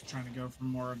 Miami oh, is trying to go for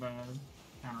more of a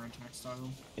counterattack style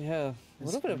yeah, a this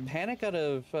little bit of game. panic out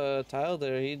of Tile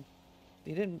there. He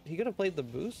could have played the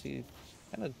boost. He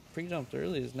kind of pre-jumped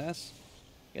early. His Ness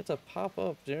gets a pop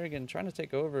up. Jerrigan trying to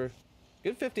take over.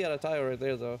 Good 50 out of Tile right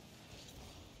there though.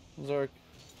 Zork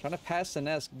trying to pass the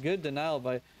Ness. Good denial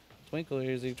by Twinkle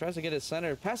here as he tries to get his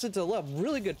center. Pass it to Lup.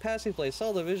 Really good passing play.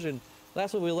 Saw the vision.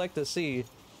 That's what we like to see.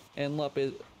 And Lup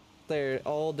is there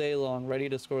all day long, ready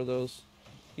to score those.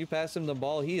 You pass him the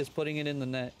ball, he is putting it in the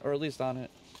net, or at least on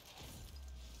it.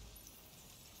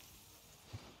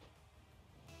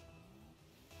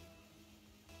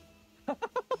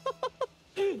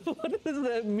 What does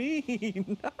that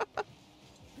mean?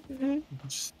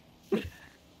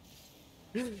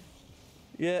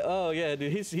 Yeah, oh yeah,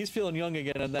 dude, he's feeling young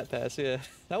again on that pass. Yeah,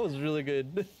 that was really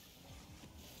good.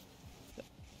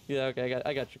 Yeah, okay,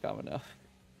 I got your comment now.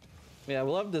 Yeah,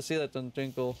 we'll love to see that on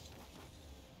Twinkle.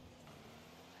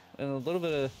 And a little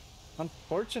bit of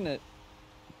unfortunate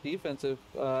defensive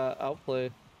outplay,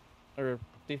 or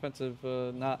defensive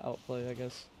not outplay, I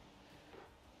guess.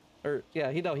 Or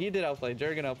yeah, he did outplay.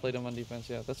 Jerrigan outplayed him on defense.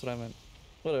 Yeah, that's what I meant.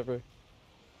 Whatever.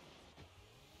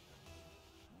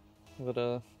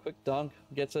 But quick dunk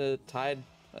gets it tied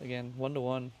again,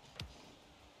 1-1.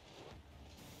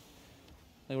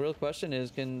 The real question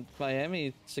is, can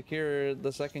Miami secure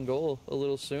the second goal a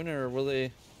little sooner, or will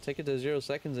they take it to 0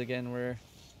 seconds again, where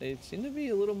they seem to be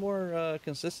a little more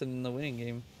consistent in the winning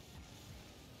game?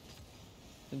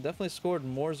 They definitely scored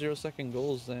more 0-second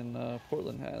goals than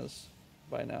Portland has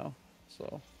by now,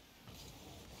 so.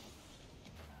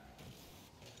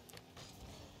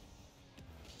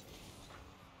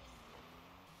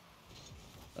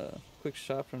 Quick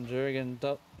shot from Jerrigan.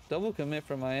 Double commit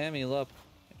from Miami. Lup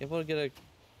able to get a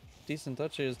decent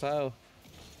touch here. His Tile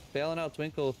bailing out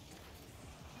Twinkle.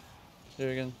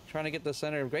 Jerrigan trying to get the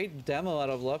center. Great demo out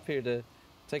of Lup here to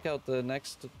take out the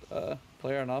next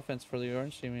player on offense for the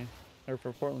Orange team here, or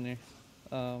for Portland here.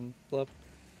 Lup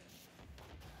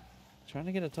trying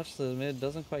to get a touch to the mid,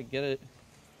 doesn't quite get it.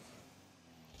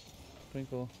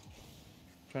 Twinkle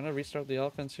trying to restart the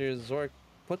offense here. Zork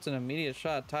puts an immediate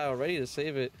shot. Tile ready to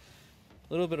save it.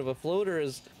 A little bit of a floater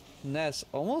as Ness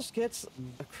almost gets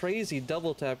a crazy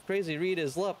double tap. Crazy read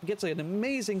as Lup gets an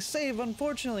amazing save.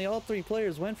 Unfortunately, all three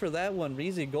players went for that one.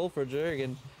 Easy goal for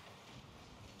Jerrigan.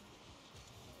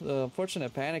 The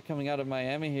unfortunate panic coming out of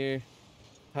Miami here.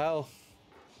 Powell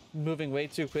moving way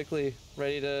too quickly.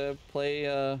 Ready to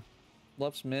play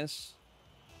Lup's miss.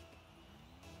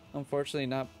 Unfortunately,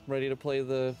 not ready to play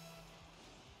the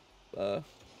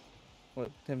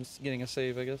him getting a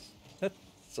save, I guess.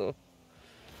 So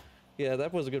yeah,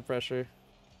 that was a good pressure.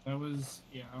 That was,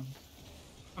 yeah.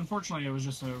 Unfortunately, it was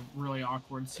just a really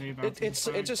awkward save. It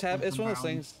just happens. It's one of those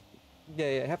things. Yeah,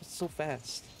 it happens so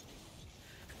fast.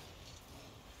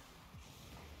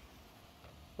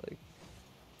 Like,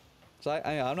 so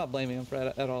I'm not blaming him for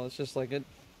it at all. It's just like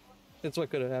it's what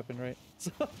could have happened, right?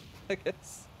 So I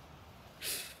guess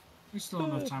There's still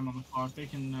enough time on the clock. They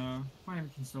can Miami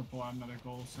can still pull out another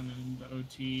goal, send it into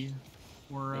OT,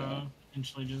 or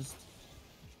eventually just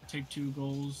take 2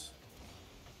 goals.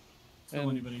 Still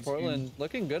and anybody's Portland game.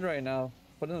 looking good right now,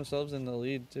 putting themselves in the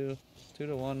lead too,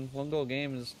 2-1. 1-goal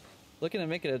game is looking to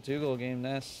make it a 2-goal game.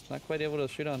 Ness not quite able to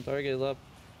shoot on target. Up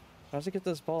tries to get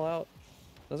this ball out,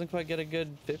 doesn't quite get a good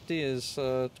 50 as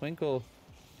Twinkle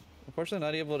unfortunately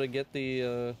not able to get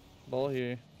the ball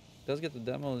here. Does get the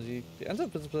demo as he ends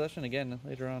up with possession again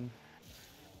later on.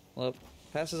 Well,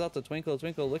 passes out to Twinkle.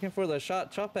 Twinkle looking for the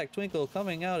shot. Chop back Twinkle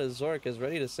coming out as Zork is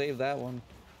ready to save that one.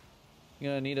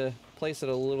 You're gonna need to place it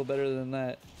a little better than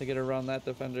that to get around that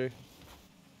defender.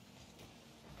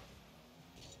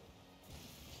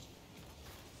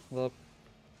 Lup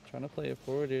trying to play it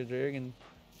forward here. Jerrigan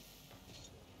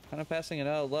kind of passing it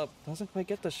out. Lup doesn't quite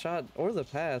get the shot or the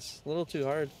pass. A little too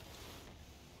hard.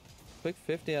 Quick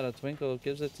 50 out of Twinkle.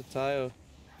 Gives it to Tayo.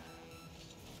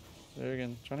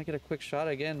 Jerrigan trying to get a quick shot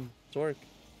again. Zork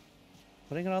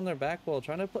putting it on their back wall.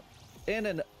 Trying to put in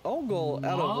an own goal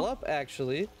out of Lup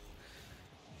actually.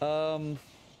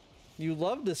 You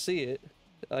love to see it,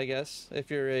 I guess,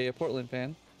 if you're a Portland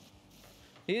fan.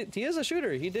 He is a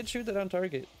shooter. He did shoot that on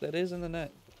target. That is in the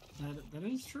net. That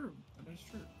is true. That is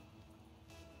true.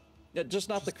 Yeah, just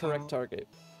not the correct target.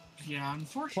 Yeah,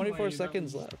 unfortunately. 24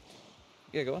 seconds left.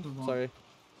 Yeah, go on. Sorry.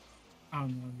 Oh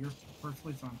no, you're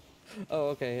perfectly fine. Oh,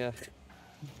 okay, yeah.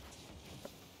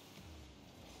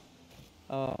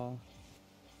 Oh.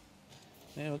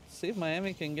 Man, let's see if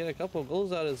Miami can get a couple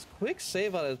goals out. His quick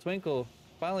save out of Twinkle.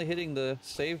 Finally hitting the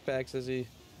save packs as he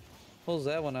Pulls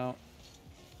that one out.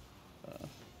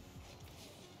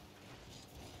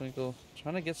 Twinkle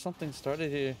trying to get something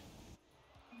started here.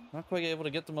 Not quite able to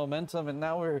get the momentum, and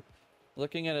now we're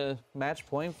looking at a match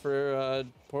point for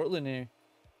Portland here.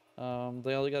 They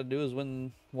all they gotta do is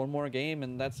win one more game,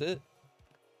 and that's it.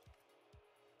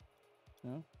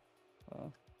 Yeah.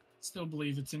 Still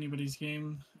believe it's anybody's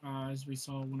game, as we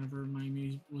saw whenever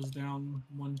Miami was down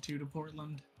 1-2 to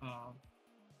Portland.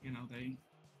 You know,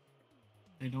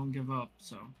 they don't give up,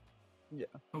 so Yeah.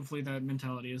 hopefully that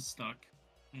mentality is stuck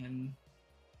and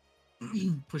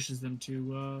pushes them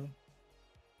to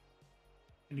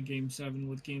into game 7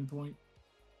 with game point.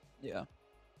 Yeah.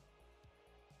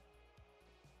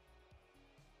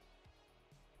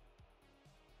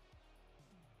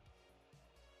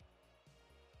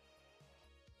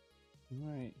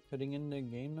 Alright, heading into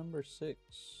game number 6.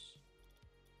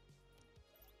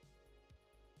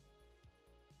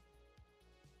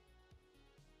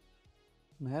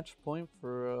 Match point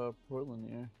for Portland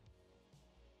here.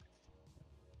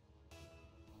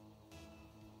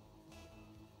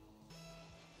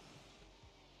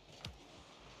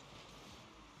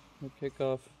 The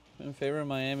kickoff in favor of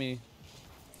Miami.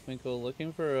 Twinkle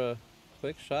looking for a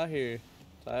quick shot here.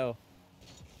 Tile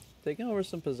taking over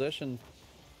some possession.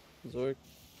 Zork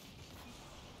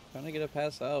trying to get a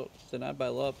pass out. Denied by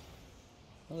Lup.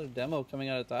 Another demo coming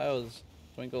out of Tiles.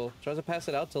 Twinkle tries to pass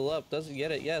it out to Lup. Doesn't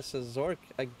get it. Yes, as Zork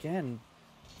again.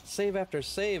 Save after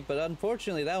save, but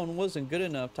unfortunately that one wasn't good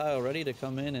enough. Tile ready to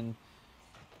come in and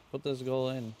put this goal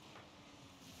in.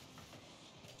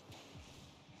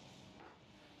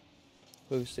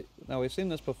 Now we've seen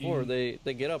this before. They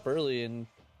get up early and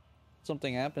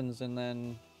something happens, and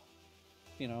then,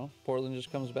 you know, Portland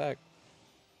just comes back.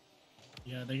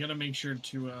 Yeah, they got to make sure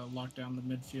to lock down the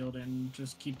midfield and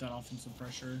just keep that offensive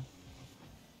pressure,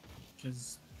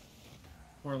 because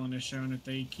Portland has shown if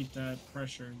they keep that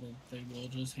pressure that they will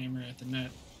just hammer at the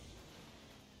net.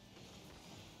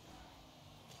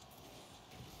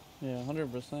 Yeah,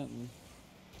 100%.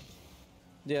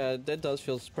 Yeah, that does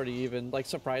feel pretty even. Like,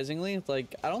 surprisingly,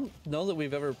 like, I don't know that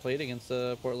we've ever played against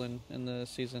Portland in the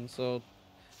season, so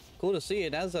cool to see.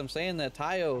 And as I'm saying that,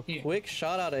 Tayo, quick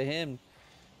shot out of him.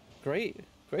 Great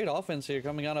offense here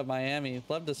coming out of Miami.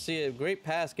 Love to see it. Great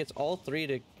pass, gets all three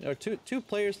to, or two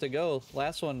players to go.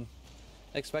 Last one,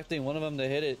 expecting one of them to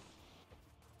hit it.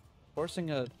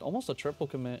 Forcing almost a triple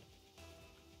commit.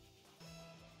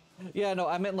 Yeah, no,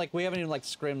 I meant like we haven't even like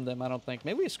scrimmed them, I don't think.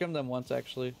 Maybe we scrimmed them once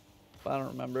actually, but I don't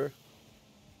remember.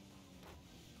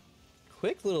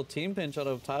 Quick little team pinch out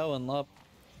of Tile and Lup.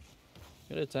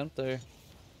 Good attempt there.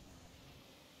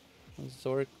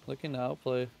 Zork looking to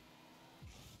outplay.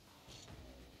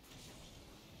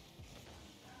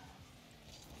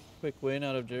 Quick win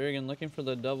out of Jerrigan, looking for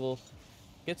the double.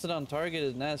 Gets it on target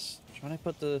as Ness. Trying to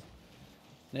put the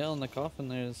nail in the coffin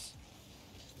there.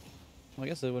 Well, I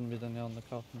guess it wouldn't be the nail in the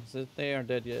coffin. They aren't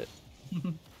dead yet.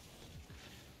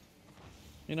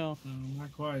 You know. No,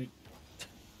 not quite.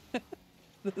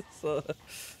 This,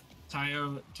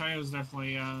 Tayo's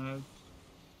definitely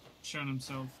shown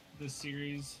himself this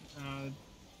series.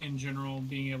 In general,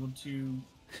 being able to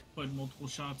put multiple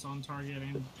shots on target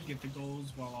and get the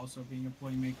goals while also being a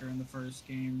playmaker in the first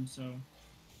game. So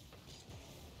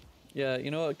yeah,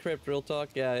 you know what, Crypt, real talk,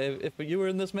 yeah, if you were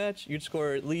in this match, you'd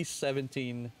score at least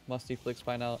 17 musty flicks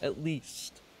by now, at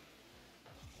least.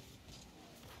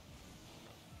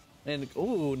 And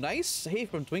ooh, nice save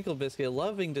from Twinkle Biscuit.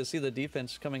 Loving to see the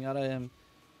defense coming out of him.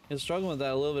 He was struggling with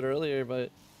that a little bit earlier,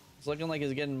 but it's looking like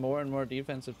he's getting more and more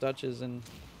defensive touches, and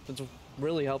it's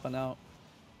really helping out.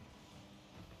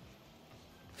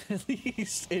 At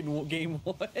least in game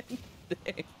 1.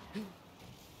 Dang.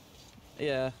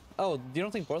 Yeah. Oh, you don't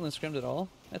think Portland scrimmed at all?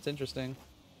 That's interesting.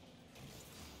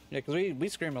 Yeah, because we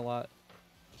scrim a lot.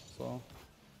 So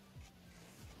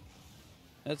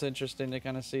that's interesting to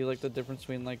kind of see like the difference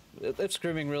between like if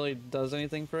scrimming really does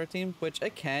anything for a team, which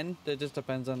it can. It just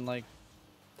depends on like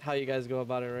how you guys go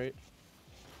about it, right?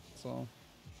 So.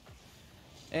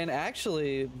 And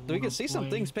actually, we can see some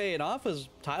things paying off as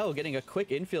Tile getting a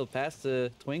quick infield pass to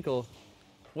Twinkle.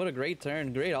 What a great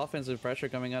turn. Great offensive pressure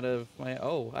coming out of my...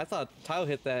 Oh, I thought Tile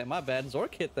hit that. My bad.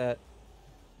 Zork hit that.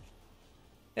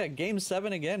 Yeah, game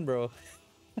 7 again, bro.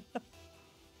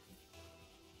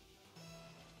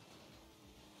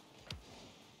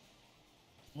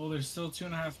 well, there's still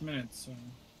 2.5 minutes, so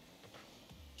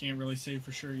can't really say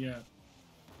for sure yet.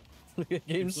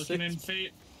 Game it's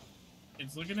 6.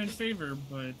 It's looking in favor,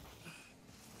 but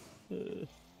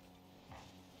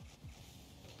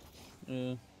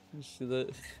yeah, you see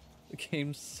that.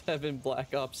 Game 7,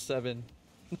 Black Ops 7.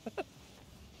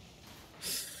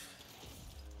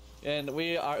 And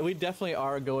we definitely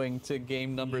are going to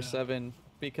game number 7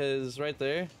 because right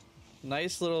there,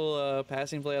 nice little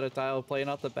passing play out of Tile, playing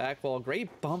off the back wall.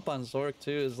 Great bump on Zork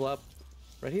too. Is up,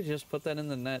 ready to just put that in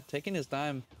the net, taking his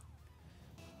time.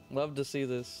 Love to see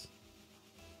this.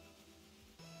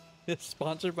 It's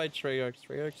sponsored by Treyarch.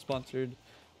 Treyarch sponsored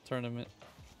tournament.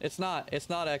 It's not. It's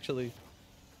not actually.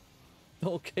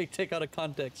 Okay, take out of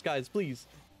context, guys. Please.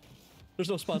 There's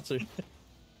no sponsor.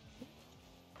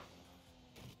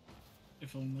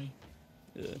 If only.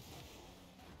 Yeah.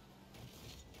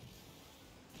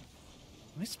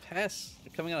 Nice pass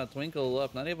coming out of Twinkle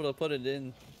up. Not able to put it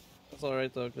in. That's all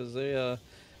right though, because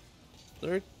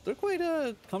they're quite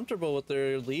comfortable with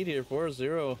their lead here,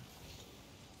 4-0.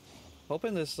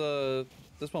 Hoping this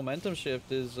this momentum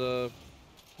shift is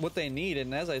what they need.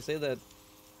 And as I say that,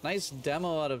 nice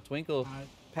demo out of Twinkle,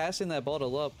 passing that ball to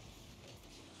Lup.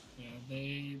 Yeah,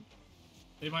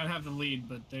 they might have the lead,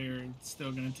 but they're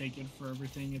still gonna take it for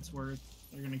everything it's worth.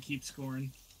 They're gonna keep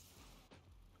scoring.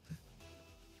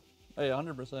 Hey,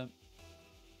 100%.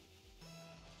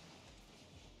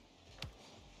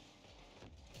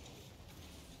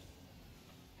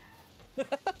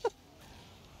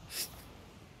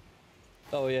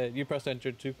 Oh yeah, you pressed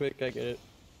enter too quick, I get it.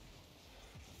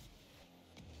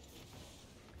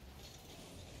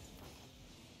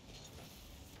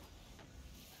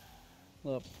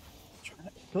 Look,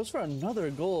 goes for another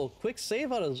goal. Quick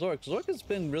save out of Zork. Zork has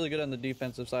been really good on the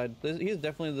defensive side. He's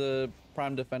definitely the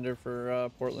prime defender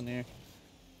for Portland here.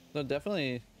 So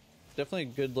definitely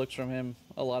good looks from him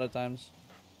a lot of times.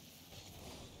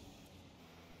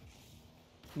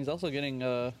 He's also getting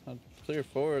a clear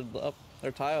forward up.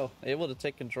 Their Tile able to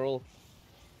take control.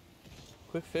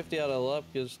 Quick 50 out of Lup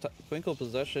gives Twinkle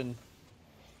possession.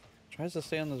 Tries to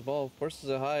stay on this ball, forces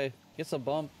it high, gets a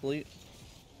bump, leaves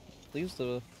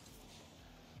the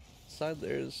side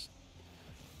there is.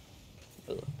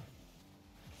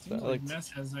 Seems like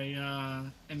Ness has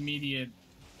a immediate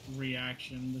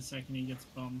reaction the second he gets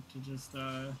bumped to just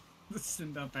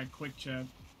send out that quick chat.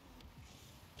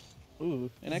 Ooh,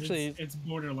 and actually it's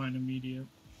borderline immediate.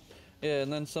 Yeah,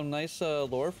 and then some nice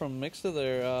lore from Mixta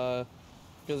there,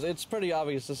 because it's pretty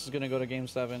obvious this is gonna go to Game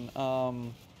 7.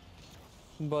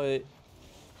 But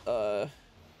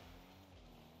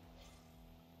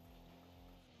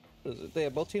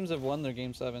both teams have won their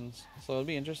Game 7s, so it'll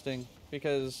be interesting.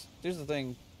 Because here's the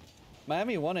thing,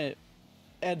 Miami won it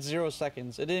at 0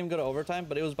 seconds. It didn't even go to overtime,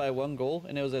 but it was by 1 goal,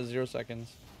 and it was at 0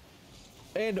 seconds.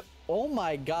 And oh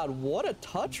my God, what a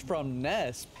touch from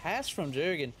Ness! Pass from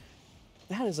Jurgen.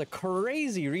 That is a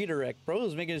crazy redirect. Bro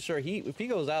is making sure if he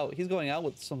goes out, he's going out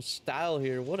with some style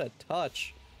here. What a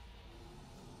touch.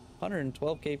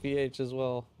 112 kph as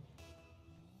well.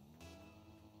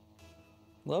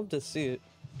 Love to see it.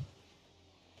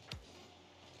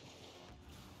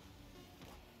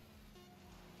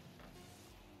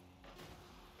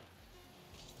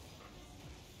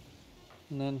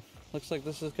 And then looks like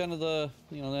this is kind of the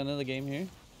the end of the game here.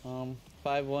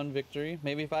 5-1 victory,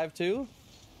 maybe 5-2.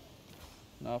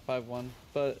 No, 5-1.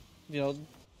 But,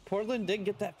 Portland did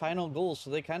get that final goal,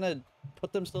 so they kind of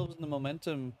put themselves in the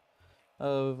momentum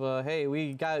of, hey,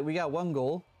 we got 1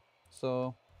 goal,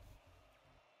 so,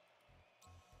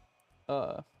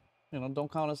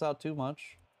 don't count us out too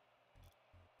much.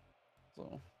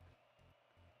 So.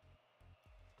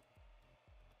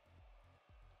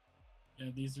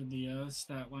 Yeah, these are the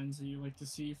stat lines that you like to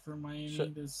see for Miami.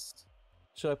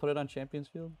 Should I put it on Champions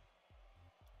Field?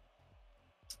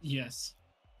 Yes.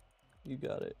 You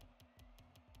got it.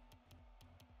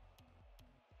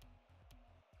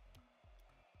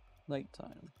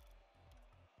 Nighttime.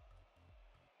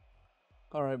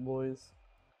 Alright, boys.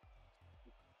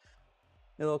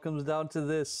 It all comes down to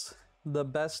this. The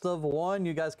best of 1.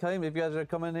 You guys came. If you guys are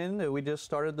coming in, we just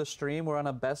started the stream. We're on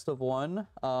a best of 1.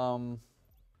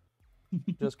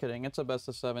 Just kidding. It's a best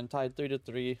of 7. Tied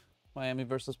 3-3. Miami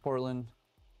versus Portland.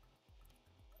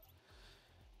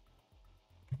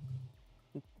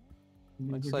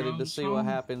 I'm excited to see what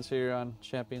happens here on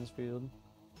Champions Field.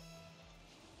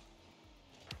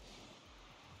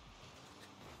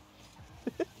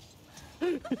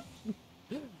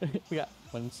 We got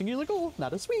 1 singular goal,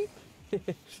 not a sweep.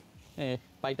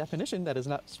 By definition, that is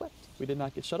not swept. We did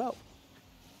not get shut out.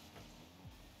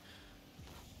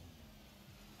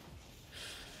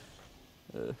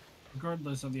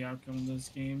 Regardless of the outcome of this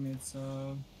game, it's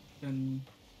been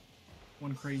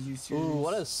one crazy series. Ooh,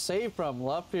 what a save from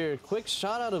Lup here. Quick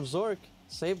shot out of Zork.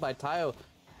 Saved by Tayo.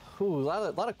 Ooh,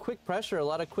 a lot of quick pressure, a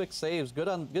lot of quick saves.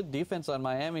 Good defense on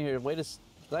Miami here.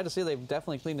 Glad to see they've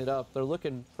definitely cleaned it up. They're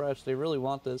looking fresh. They really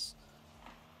want this.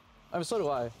 I mean, so do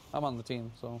I. I'm on the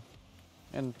team, so.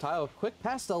 And Tile, quick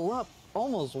pass to Lup.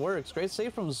 Almost works. Great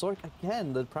save from Zork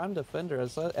again, the prime defender,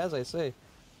 as I say.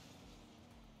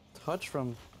 Touch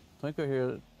from Twinkle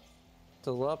here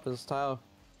to Lup as Tile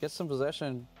gets some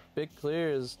possession. Big clear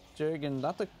is Jurgen.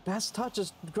 Not the best touch.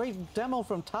 Is great demo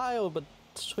from Tile, but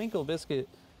Twinkle Biscuit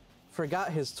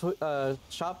forgot his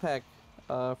shot pack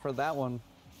for that one.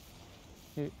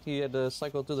 He had to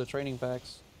cycle through the training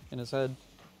packs in his head.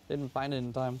 Didn't find it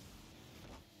in time.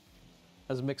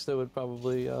 As Mixed would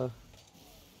probably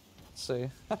say.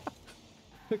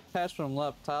 Quick pass from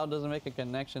Lup. Tile doesn't make a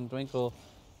connection. Twinkle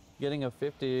getting a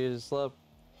 50 is Lup.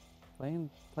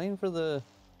 Playing for the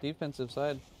defensive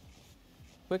side.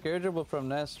 Quick air dribble from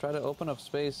Ness. Try to open up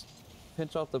space.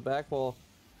 Pinch off the back wall.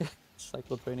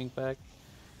 Cycle training pack.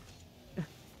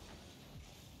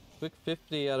 Quick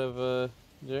 50 out of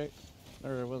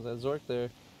or was that Zork there?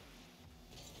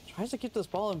 Tries to keep this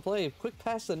ball in play. Quick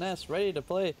pass to Ness. Ready to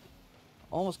play.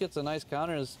 Almost gets a nice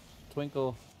counter as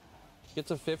Twinkle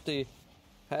gets a 50.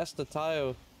 Pass to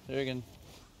Tayo. Jurgen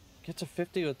gets a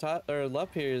 50 with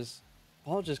Lup here. His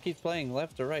ball just keeps playing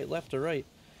left to right, left to right.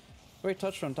 Great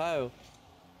touch from Tayo.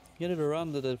 Get it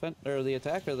around the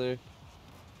attacker there.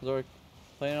 Zork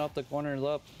playing off the corner.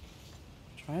 Lup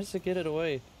tries to get it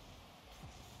away.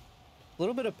 A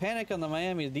little bit of panic on the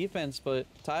Miami defense, but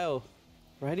Tayo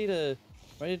ready to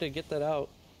get that out.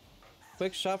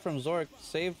 Quick shot from Zork,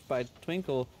 saved by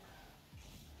Twinkle.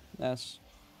 That's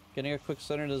getting a quick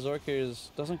center to Zork here.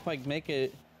 Doesn't quite make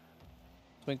it.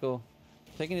 Twinkle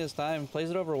taking his time, plays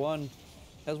it over one.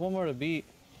 Has one more to beat.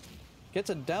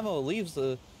 Gets a demo, leaves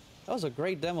the... That was a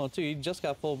great demo too. He just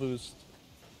got full boost.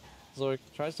 Zork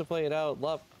tries to play it out.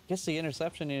 Lup gets the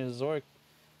interception here. Zork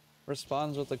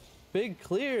responds with a big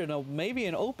clear. No, maybe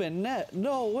an open net.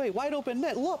 No, wait, wide open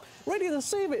net. Lup ready to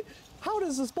save it. How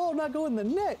does this ball not go in the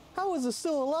net? How is it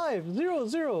still alive?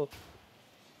 0-0.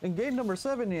 In game number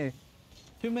 7 here.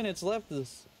 2 minutes left.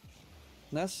 This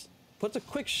Ness puts a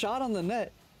quick shot on the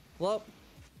net. Lup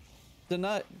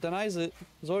denies it.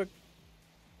 Zork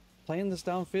playing this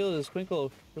downfield as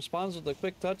Twinkle responds with a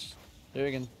quick touch. There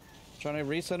again. Trying to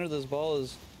recenter this ball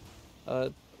is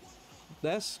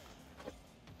Ness.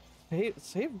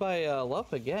 Saved by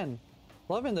Lup again.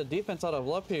 Loving the defense out of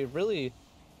Lup here. Really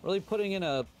putting in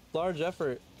a large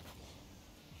effort.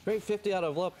 Great 50 out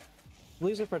of Lup.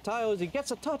 Leaves it for Tayo as he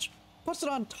gets a touch. Puts it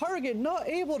on target. Not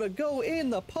able to go in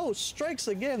the post. Strikes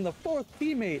again. The 4th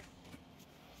teammate.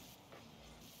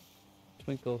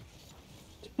 Twinkle.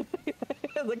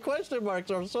 The question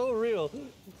marks are so real.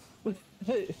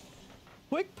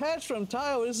 Quick patch from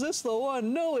Tayo. Is this the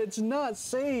one? No, it's not.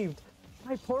 Saved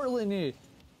by Portland here.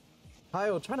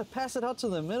 Tayo trying to pass it out to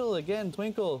the middle again.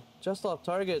 Twinkle just off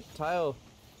target. Tayo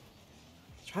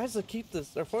tries to keep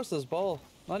this or force this ball.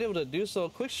 Not able to do so.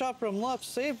 Quick shot from Lup.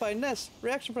 Saved by Ness.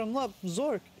 Reaction from Lup.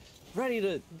 Zork ready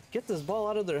to get this ball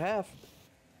out of their half.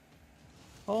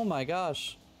 Oh my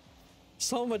gosh.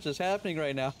 So much is happening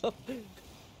right now.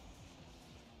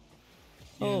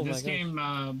 Yeah, this game,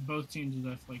 both teams have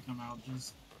definitely come out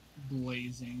just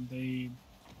blazing.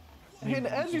 And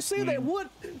as you say that, what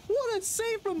a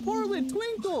save from Portland.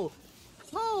 Twinkle!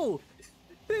 How?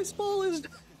 This ball is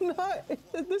not...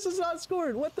 This is not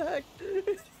scored. What the heck?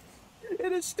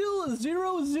 It is still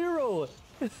 0-0.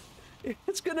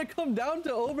 It's gonna come down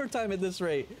to overtime at this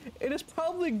rate. It is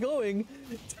probably going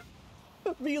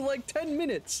to be like 10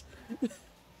 minutes.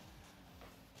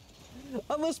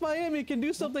 Unless Miami can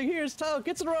do something here. As Tayo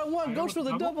gets it around one, goes for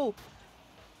the double.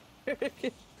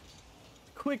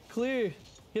 Quick clear.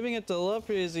 Giving it to Lup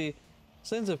as he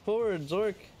sends it forward.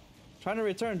 Zork trying to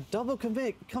return. Double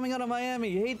commit coming out of Miami.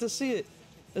 You hate to see it.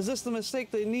 Is this the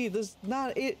mistake they need? This is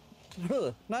not it.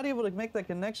 Not able to make that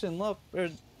connection. Lup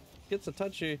gets a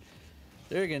touch here.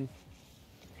 There again.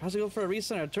 Tries to go for a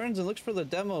recenter. Turns and looks for the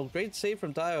demo. Great save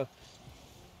from Tayo.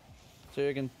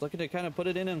 Jurgen looking to kind of put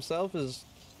it in himself as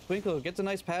Twinkle gets a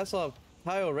nice pass off.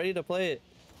 Tayo ready to play it.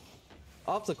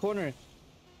 Off the corner.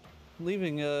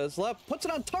 Leaving his left. Puts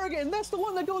it on target and that's the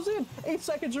one that goes in. 8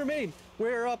 seconds remain.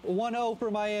 We're up 1-0 for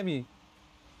Miami.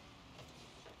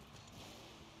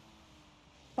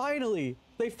 Finally,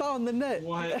 they found the net.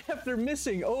 What? After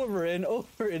missing over and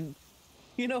over and...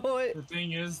 You know what? The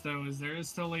thing is, though, is there is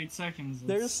still 8 seconds.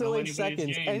 There's still 8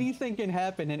 seconds. Game. Anything can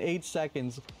happen in 8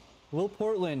 seconds. Will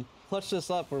Portland clutch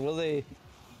this up or will they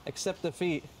accept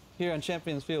defeat here on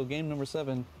Champions Field, game number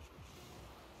 7?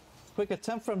 Quick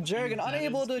attempt from Jurgen,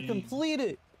 unable to complete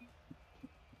it.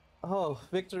 Oh,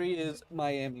 victory is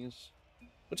Miami's.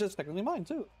 Which is technically mine,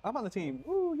 too. I'm on the team.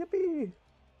 Woo, yippee.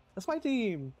 That's my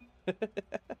team.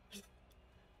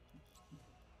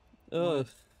 Ugh.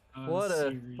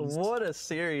 series. What a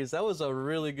series. That was a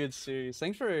really good series.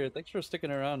 Thanks for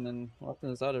sticking around and watching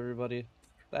this out, everybody.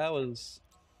 That was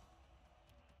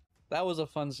that was a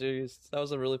fun series. That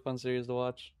was a really fun series to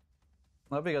watch.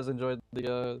 I hope you guys enjoyed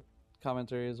the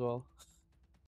commentary as well.